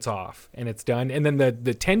on and it's off and it's done. And then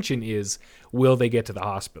the tension is, will they get to the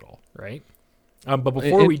hospital? Right. But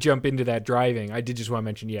before we jump into that driving, I did just want to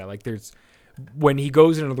mention, like there's, when he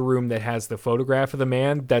goes into the room that has the photograph of the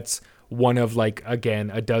man, that's one of like,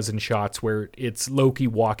 again, a dozen shots where it's Loki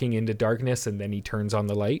walking into darkness and then he turns on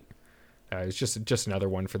the light. It's just another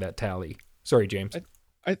one for that tally. Sorry, James.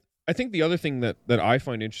 I think the other thing that I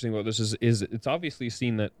find interesting about this is it's obviously a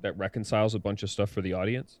scene that reconciles a bunch of stuff for the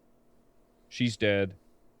audience. She's dead.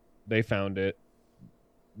 They found it.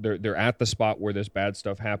 They're at the spot where this bad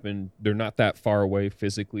stuff happened. They're not that far away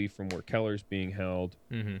physically from where Keller's being held.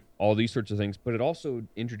 Mm-hmm. All these sorts of things. But it also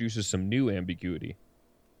introduces some new ambiguity.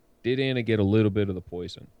 Did Anna get a little bit of the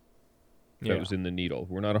poison that was in the needle?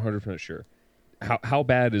 We're not 100% sure. How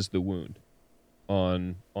bad is the wound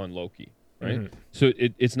on Loki? Right. Mm-hmm. So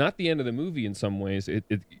it's not the end of the movie in some ways.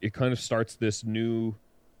 It kind of starts this new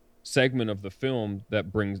segment of the film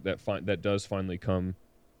that brings that does finally come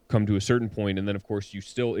to a certain point, and then of course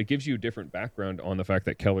it gives you a different background on the fact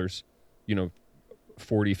that Keller's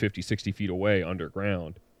 40, 50, 60 feet away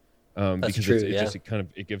underground. That's because true,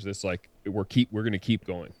 it gives this like we're going to keep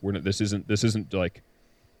going. This isn't like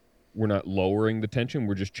we're not lowering the tension,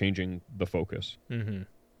 we're just changing the focus. Mm-hmm.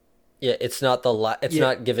 Yeah, it's not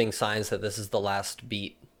not giving signs that this is the last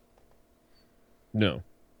beat. No.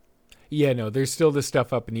 Yeah, no, there's still this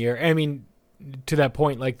stuff up in the air. I mean, to that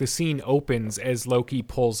point, like the scene opens as Loki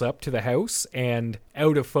pulls up to the house, and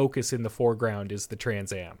out of focus in the foreground is the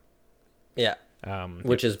Trans Am. Yeah,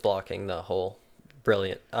 which is blocking the whole.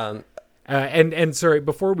 Brilliant. And sorry,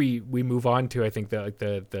 before we move on to, I think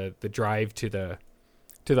the drive to the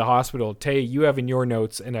hospital, Tay, you have in your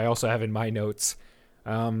notes, and I also have in my notes.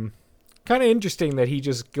 Kind of interesting that he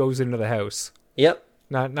just goes into the house. Yep.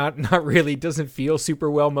 Not really. Doesn't feel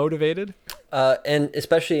super well motivated. And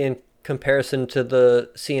especially in comparison to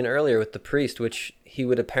the scene earlier with the priest, which he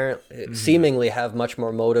would apparently seemingly have much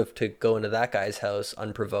more motive to go into that guy's house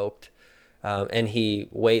unprovoked. And he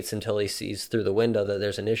waits until he sees through the window that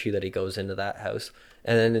there's an issue that he goes into that house.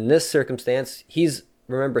 And then in this circumstance, he's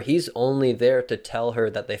only there to tell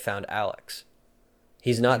her that they found Alex.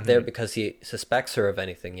 He's not there because he suspects her of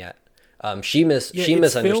anything yet. She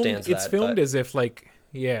misunderstands that. It's filmed as if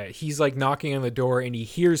he's like knocking on the door and he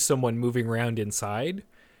hears someone moving around inside.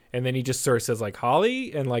 And then he just sort of says like,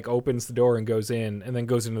 Holly, and like opens the door and goes in, and then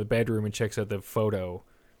goes into the bedroom and checks out the photo.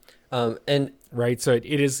 And right, so it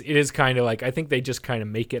is kind of like, I think they just kind of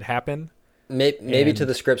make it happen. Maybe to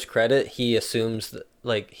the script's credit, he assumes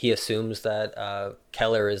that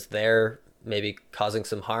Keller is there, maybe causing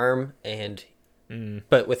some harm,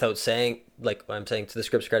 but without saying, like what I'm saying, to the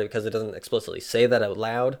script's credit, because it doesn't explicitly say that out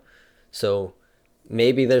loud. So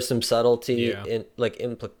maybe there's some subtlety in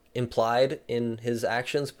implied in his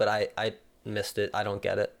actions, but I missed it. I don't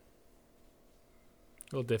get it.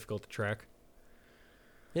 A little difficult to track.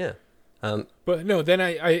 Yeah. But no, then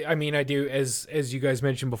I mean, I do, as you guys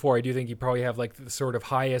mentioned before, I do think you probably have like the sort of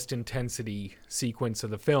highest intensity sequence of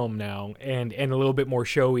the film now, and a little bit more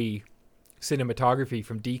showy cinematography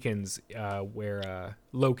from Deakins, where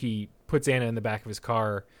Loki puts Anna in the back of his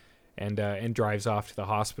car and drives off to the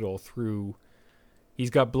hospital through. He's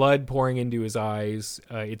got blood pouring into his eyes.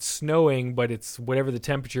 It's snowing, but it's whatever the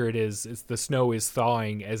temperature it is, the snow is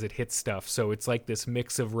thawing as it hits stuff. So it's like this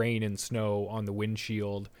mix of rain and snow on the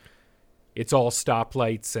windshield. It's all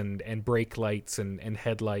stoplights and brake lights and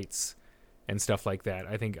headlights and stuff like that.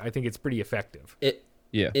 I think it's pretty effective.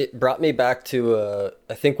 It brought me back to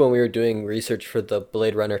I think when we were doing research for the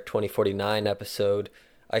Blade Runner 2049 episode,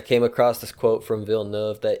 I came across this quote from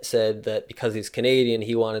Villeneuve that said that because he's Canadian,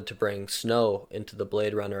 he wanted to bring snow into the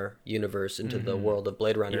Blade Runner universe, into the world of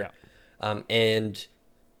Blade Runner. Yeah. And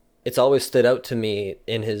it's always stood out to me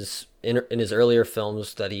in his earlier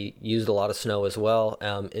films that he used a lot of snow as well.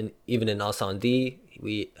 Even in Incendie,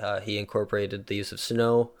 he incorporated the use of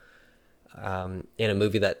snow in a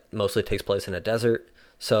movie that mostly takes place in a desert.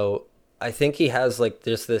 So I think he has like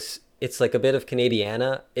just this. It's like a bit of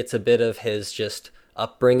Canadiana. It's a bit of his just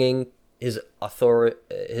upbringing, his auteurship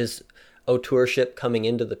coming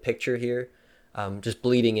into the picture here, just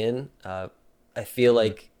bleeding in. I feel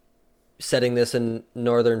like setting this in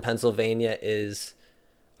northern Pennsylvania is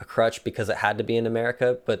a crutch because it had to be in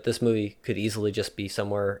America, but this movie could easily just be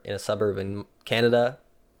somewhere in a suburb in Canada,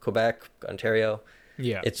 Quebec, Ontario.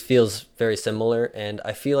 Yeah. It feels very similar, and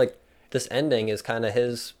I feel like this ending is kind of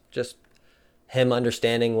him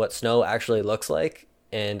understanding what snow actually looks like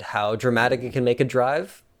and how dramatic it can make a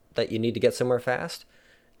drive that you need to get somewhere fast,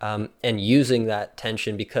 and using that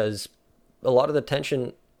tension, because a lot of the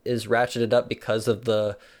tension is ratcheted up because of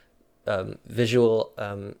the visual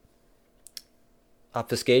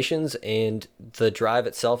obfuscations, and the drive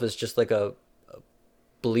itself is just like a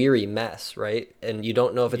bleary mess, right? And you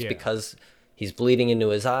don't know if it's because he's bleeding into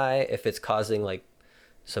his eye, if it's causing like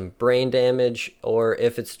some brain damage, or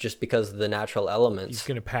if it's just because of the natural elements. He's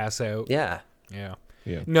gonna pass out. Yeah.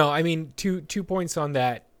 No, I mean, two points on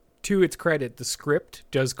that. To its credit, the script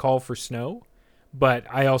does call for snow, but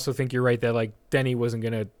I also think you're right that like Denny wasn't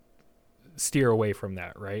gonna steer away from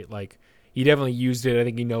that, right? Like he definitely used it. I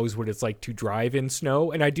think he knows what it's like to drive in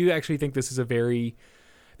snow, and I do actually think this is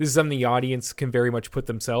something the audience can very much put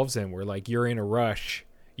themselves in, where like you're in a rush,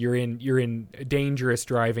 you're in dangerous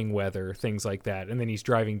driving weather, things like that, and then he's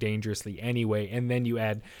driving dangerously anyway, and then you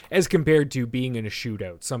add, as compared to being in a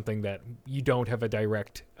shootout, something that you don't have a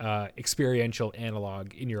direct experiential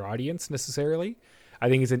analog in your audience necessarily. I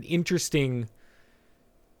think it's an interesting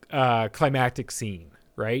climactic scene,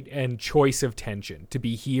 right? And choice of tension, to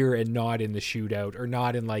be here and not in the shootout, or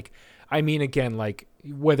not in like, I mean, again, like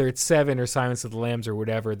whether it's Seven or Silence of the Lambs or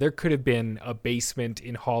whatever, there could have been a basement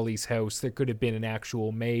in Holly's house. There could have been an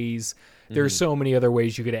actual maze. There are so many other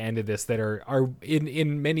ways you could have ended this that are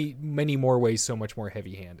in many, many more ways so much more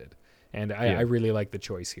heavy-handed. And I really like the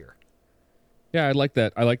choice here. Yeah, I like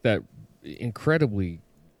that. I like that incredibly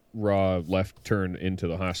raw left turn into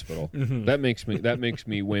the hospital. That makes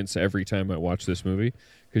me wince every time I watch this movie,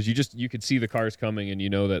 because you could see the cars coming, and you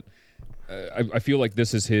know that I feel like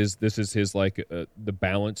this is his like the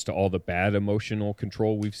balance to all the bad emotional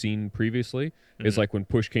control we've seen previously. It's like when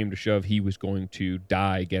push came to shove, he was going to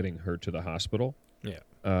die getting her to the hospital. Yeah.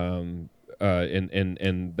 And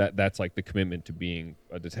that's like the commitment to being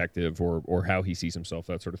a detective, or how he sees himself,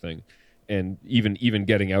 that sort of thing. And even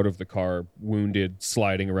getting out of the car wounded,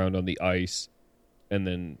 sliding around on the ice, and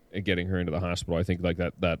then getting her into the hospital. I think like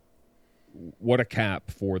that what a cap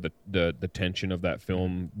for the tension of that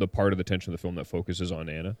film, the part of the tension of the film that focuses on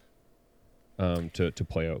Anna, to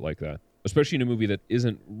play out like that, especially in a movie that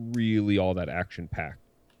isn't really all that action packed.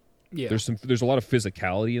 Yeah, there's a lot of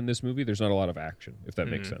physicality in this movie. There's not a lot of action, if that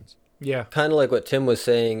makes sense. Yeah, kind of like what Tim was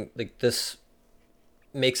saying. Like, this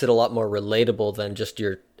makes it a lot more relatable than just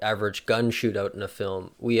your average gun shootout in a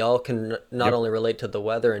film. We all can not only relate to the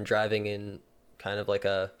weather and driving in kind of like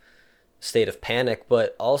a state of panic,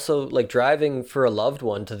 but also like driving for a loved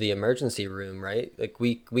one to the emergency room, right? Like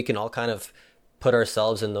we can all kind of put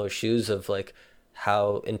ourselves in those shoes of like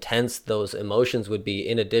how intense those emotions would be,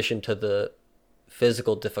 in addition to the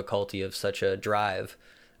physical difficulty of such a drive.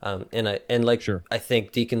 I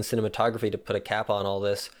think Deacon's cinematography, to put a cap on all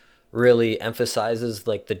this, really emphasizes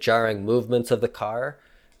like the jarring movements of the car.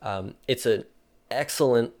 It's an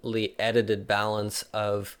excellently edited balance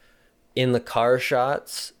of in the car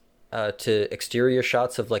shots to exterior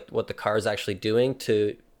shots of like what the car is actually doing,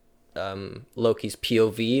 to Loki's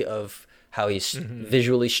POV of how he's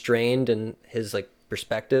visually strained and his like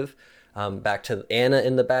perspective, back to Anna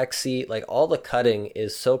in the back seat. Like, all the cutting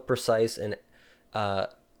is so precise, and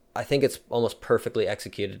I think it's almost perfectly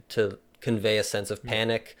executed to convey a sense of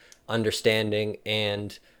panic, understanding,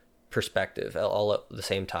 and perspective all at the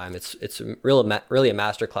same time. It's really a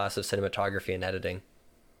masterclass of cinematography and editing.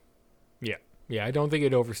 Yeah, I don't think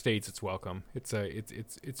it overstates its welcome. It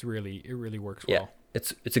really works well. Yeah,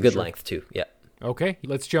 it's a good length too. Yeah. Okay,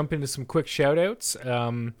 let's jump into some quick shout outs.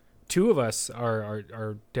 Two of us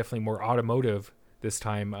are definitely more automotive this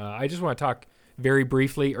time. I just want to talk very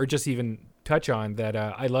briefly, or just even touch on that.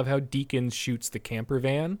 I love how Deakins shoots the camper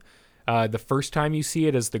van. The first time you see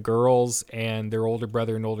it, as the girls and their older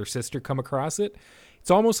brother and older sister come across it,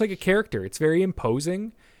 it's almost like a character. It's very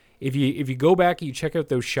imposing. If you go back and you check out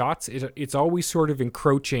those shots, it's always sort of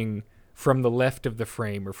encroaching from the left of the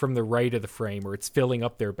frame or from the right of the frame, or it's filling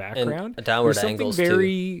up their background. And downward angles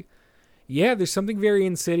too. Yeah, there's something very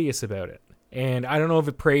insidious about it. And I don't know if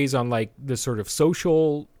it preys on like the sort of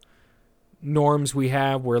social norms we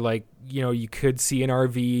have, where like, you know, you could see an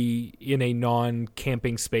RV in a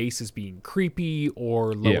non-camping space as being creepy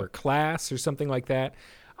or lower class or something like that.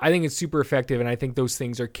 I think it's super effective, and I think those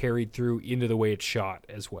things are carried through into the way it's shot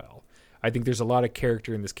as well. I think there's a lot of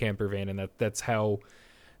character in this camper van, and that's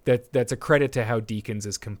a credit to how Deakins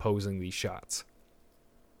is composing these shots.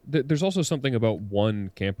 There's also something about one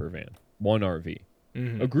camper van, one RV.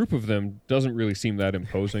 A group of them doesn't really seem that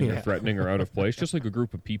imposing or threatening or out of place, just like a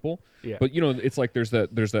group of people. Yeah. But, you know, it's like there's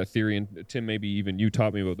that theory, and Tim, maybe even you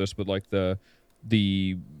taught me about this, but like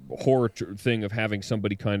the horror thing of having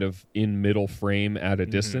somebody kind of in middle frame at a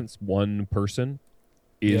distance, one person,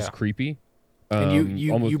 is creepy. And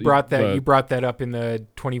you brought that up in the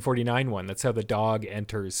 2049 one. That's how the dog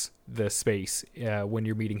enters the space when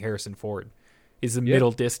you're meeting Harrison Ford, is the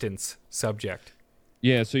middle distance subject.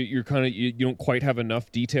 Yeah, so you're kind of you don't quite have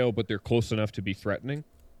enough detail, but they're close enough to be threatening.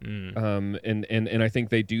 And I think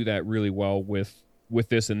they do that really well with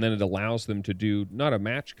this, and then it allows them to do not a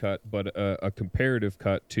match cut, but a comparative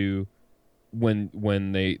cut to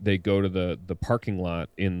when they go to the parking lot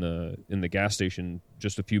in the gas station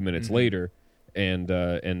just a few minutes later, and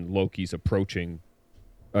Loki's approaching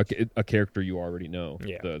a character you already know.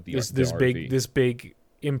 Yeah, this big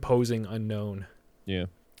imposing unknown. Yeah.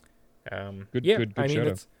 Good I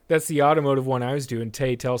mean, that's the automotive one I was doing.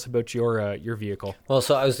 Tay, tell us about your vehicle. Well,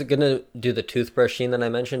 so I was gonna do the toothbrush scene that I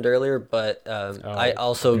mentioned earlier, but I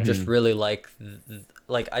also just really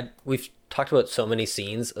we've talked about so many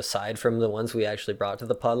scenes aside from the ones we actually brought to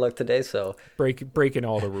the potluck today. So breaking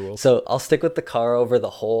all the rules. So I'll stick with the car over the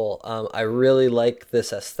whole. I really like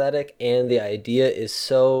this aesthetic, and the idea is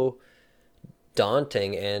so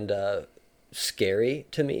daunting and scary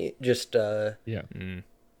to me. Just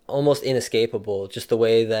almost inescapable. Just the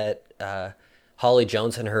way that Holly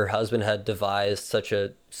Jones and her husband had devised such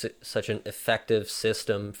an effective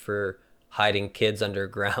system for hiding kids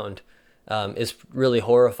underground is really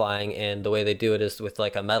horrifying. And the way they do it is with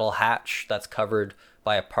like a metal hatch that's covered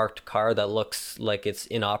by a parked car that looks like it's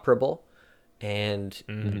inoperable, and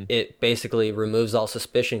it basically removes all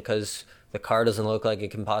suspicion because the car doesn't look like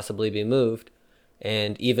it can possibly be moved.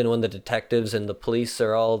 And even when the detectives and the police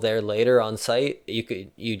are all there later on site,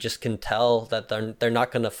 you just can tell that they're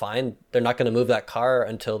not going to move that car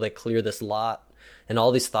until they clear this lot. And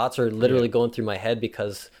all these thoughts are literally going through my head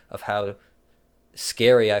because of how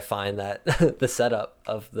scary I find that the setup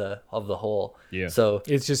of the whole. Yeah. So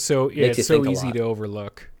it's just it's so easy to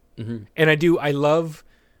overlook. And I love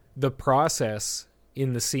the process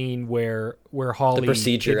in the scene where Holly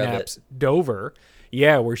kidnaps Dover.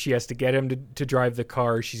 Yeah, where she has to get him to drive the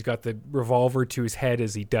car. She's got the revolver to his head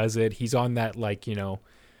as he does it. He's on that, like, you know,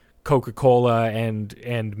 Coca-Cola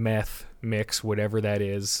and meth mix, whatever that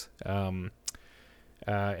is, and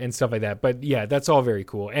stuff like that. But yeah, that's all very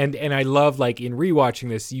cool. And I love, like, in rewatching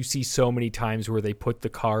this, you see so many times where they put the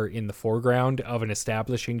car in the foreground of an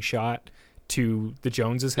establishing shot to the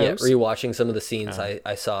Joneses' house. Yeah, rewatching some of the scenes,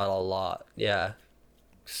 I saw it a lot. Yeah.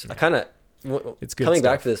 I kind of... It's good coming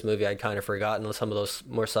stuff. back to this movie, I'd kind of forgotten some of those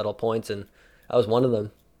more subtle points, and that was one of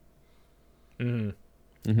them. And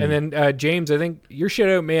then James, I think your shout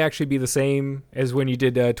out may actually be the same as when you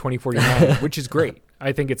did 2049, which is great.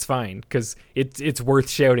 I think it's fine because it's worth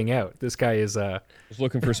shouting out. This guy is I was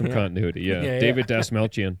looking for some continuity. Yeah. David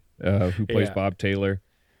Dastmalchian, who plays Bob Taylor.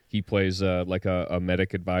 He plays like a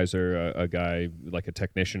medic advisor, a guy like a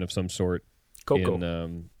technician of some sort. Coco.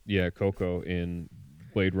 Coco in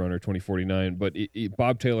Blade Runner 2049. But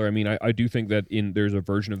Bob Taylor, I mean, I do think that there's a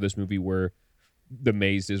version of this movie where the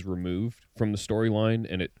maze is removed from the storyline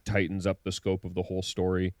and it tightens up the scope of the whole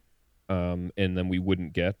story, and then we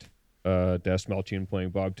wouldn't get Dastmalchian playing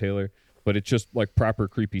Bob Taylor. But it's just like proper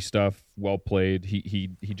creepy stuff, well played. He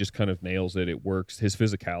just kind of nails it. It works. His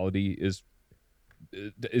physicality is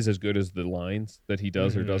as good as the lines that he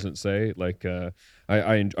does or doesn't say. Like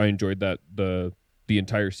I enjoyed that the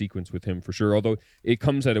entire sequence with him for sure, although it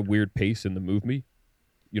comes at a weird pace in the movie,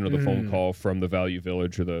 you know, the phone call from the Value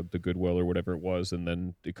Village or the Goodwill or whatever it was, and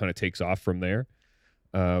then it kind of takes off from there.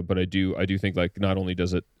 But I do think, like, not only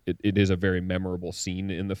does it is a very memorable scene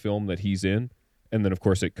in the film that he's in, and then of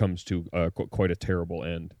course it comes to quite a terrible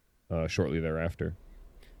end shortly thereafter.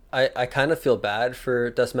 I kind of feel bad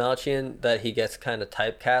for Dastmalchian that he gets kind of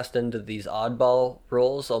typecast into these oddball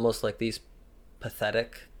roles, almost like these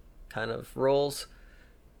pathetic kind of roles.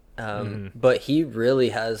 But he really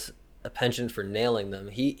has a penchant for nailing them.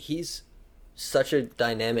 He's such a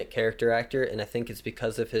dynamic character actor, and I think it's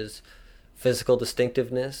because of his physical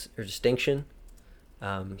distinctiveness or distinction.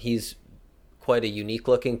 He's quite a unique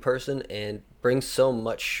looking person and brings so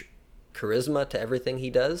much charisma to everything he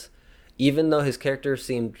does. Even though his character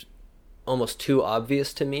seemed almost too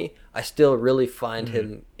obvious to me, I still really find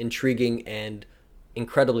him intriguing and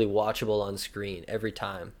incredibly watchable on screen every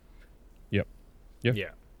time. Yeah,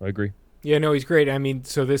 I agree. Yeah, no, he's great. I mean,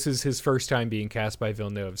 so this is his first time being cast by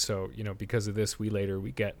Villeneuve. So, you know, because of this, we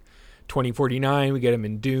get 2049, we get him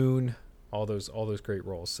in Dune, all those great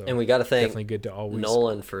roles. So, and we got to thank definitely good to always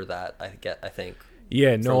Nolan for that. I think.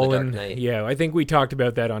 Yeah, Nolan. Yeah, I think we talked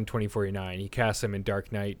about that on 2049. He cast him in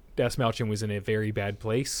Dark Knight. Dastmalchian was in a very bad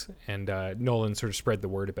place, and Nolan sort of spread the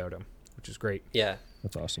word about him, which is great. Yeah,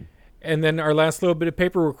 that's awesome. And then our last little bit of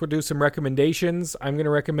paperwork, we'll do some recommendations. I'm going to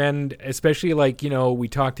recommend, especially like, you know, we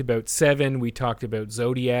talked about Seven, we talked about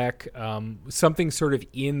Zodiac, something sort of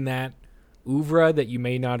in that oeuvre that you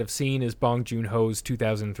may not have seen is Bong Joon-ho's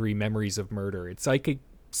 2003 Memories of Murder. It's like a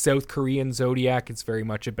South Korean Zodiac. It's very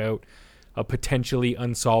much about a potentially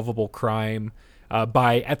unsolvable crime.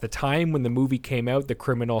 At the time when the movie came out, the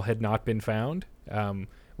criminal had not been found,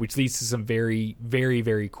 which leads to some very, very,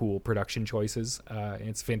 very cool production choices. And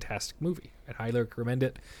it's a fantastic movie. I'd highly recommend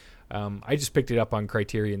it. I just picked it up on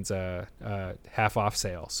Criterion's half off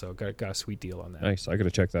sale, so got a sweet deal on that. Nice. I got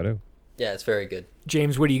to check that out. Yeah, it's very good.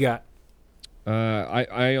 James, what do you got?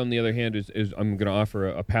 I on the other hand, is I'm going to offer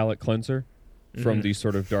a palate cleanser from these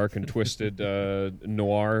sort of dark and twisted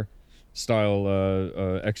noir style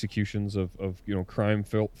executions of you know, crime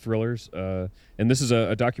thrillers, and this is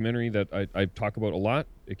a documentary that I talk about a lot.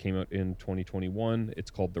 It came out in 2021.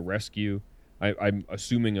 It's called The Rescue. I'm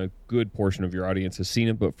assuming a good portion of your audience has seen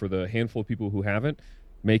it, but for the handful of people who haven't,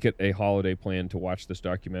 make it a holiday plan to watch this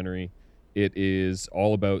documentary. It is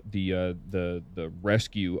all about the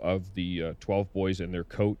rescue of the 12 boys and their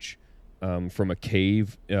coach from a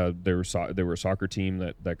cave. There were a soccer team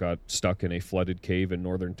that got stuck in a flooded cave in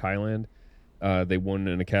northern Thailand. They won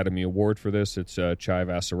an Academy Award for this. It's Chai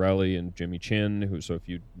Vasarhelyi and Jimmy Chin, so if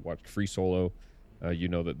you watched Free Solo, you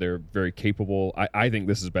know that they're very capable. I think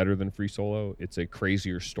this is better than Free Solo. It's a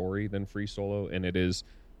crazier story than Free Solo, and it is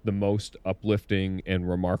the most uplifting and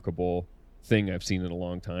remarkable thing I've seen in a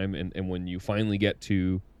long time. And when you finally get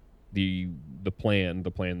to the plan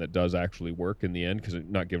that does actually work in the end, because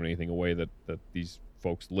not giving anything away that these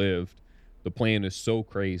folks lived, the plan is so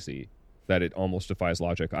crazy that it almost defies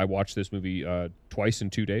logic. I watched this movie twice in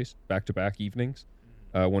 2 days, back-to-back evenings.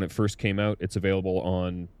 When it first came out, it's available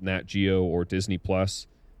on Nat Geo or Disney Plus.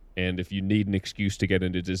 And if you need an excuse to get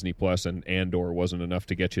into Disney Plus and Andor wasn't enough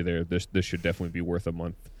to get you there, this should definitely be worth a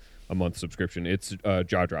month subscription. It's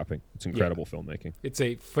jaw-dropping. It's incredible filmmaking. It's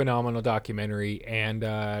a phenomenal documentary and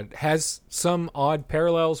has some odd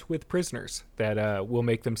parallels with Prisoners that will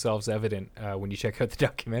make themselves evident when you check out the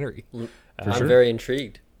documentary. I'm very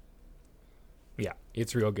intrigued. Yeah,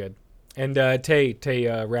 it's real good. And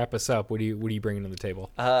Tay, wrap us up. What are you bringing to the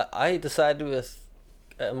table? I decided with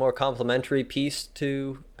a more complimentary piece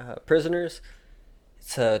to Prisoners.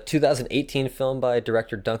 It's a 2018 film by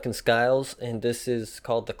director Duncan Skiles, and this is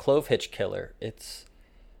called The Clove Hitch Killer. It's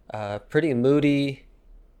pretty moody,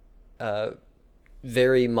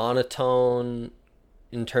 very monotone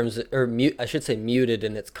in terms of, I should say muted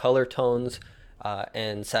in its color tones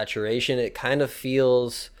and saturation. It kind of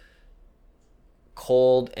feels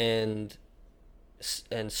cold and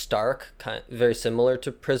stark, very similar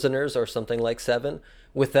to Prisoners or something like Seven,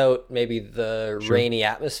 without maybe the rainy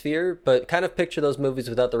atmosphere. But kind of picture those movies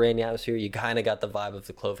without the rainy atmosphere. You kind of got the vibe of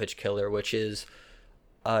The Clove Hitch Killer, which is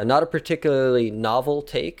not a particularly novel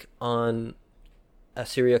take on a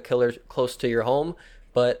serial killer close to your home,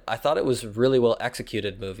 but I thought it was a really well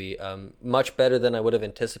executed movie, much better than I would have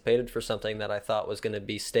anticipated for something that I thought was going to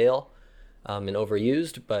be stale and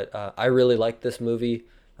overused. But I really liked this movie.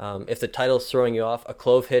 If the title's throwing you off, a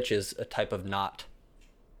clove hitch is a type of knot.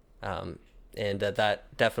 And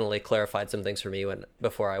that definitely clarified some things for me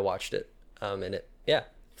before I watched it. I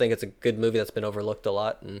think it's a good movie that's been overlooked a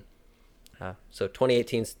lot. And so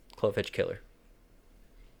 2018's Clove Hitch Killer.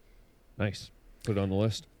 Nice. Put it on the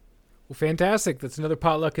list. Well, fantastic. That's another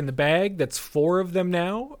potluck in the bag. That's 4 of them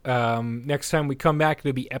now. Next time we come back,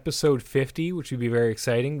 it'll be episode 50, which would be very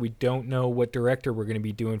exciting. We don't know what director we're going to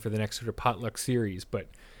be doing for the next sort of potluck series, but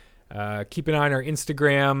keep an eye on our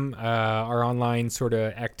Instagram, our online sort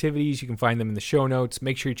of activities. You can find them in the show notes.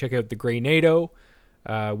 Make sure you check out The Grey NATO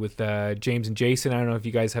with James and Jason. I don't know if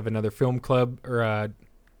you guys have another film club or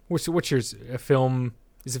what's yours? A film?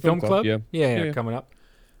 Is it film club? Yeah, coming up.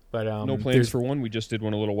 But no plans for one. We just did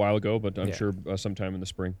one a little while ago, but I'm sure sometime in the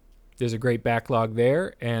spring. There's a great backlog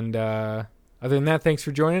there, and other than that, thanks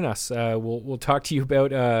for joining us. We'll talk to you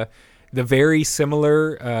about the very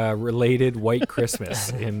similar related White Christmas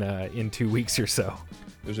in 2 weeks or so.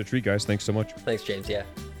 There's a treat, guys. Thanks so much. Thanks, James. Yeah,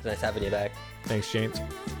 it's nice having you back. Thanks, James.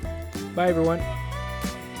 Bye, everyone.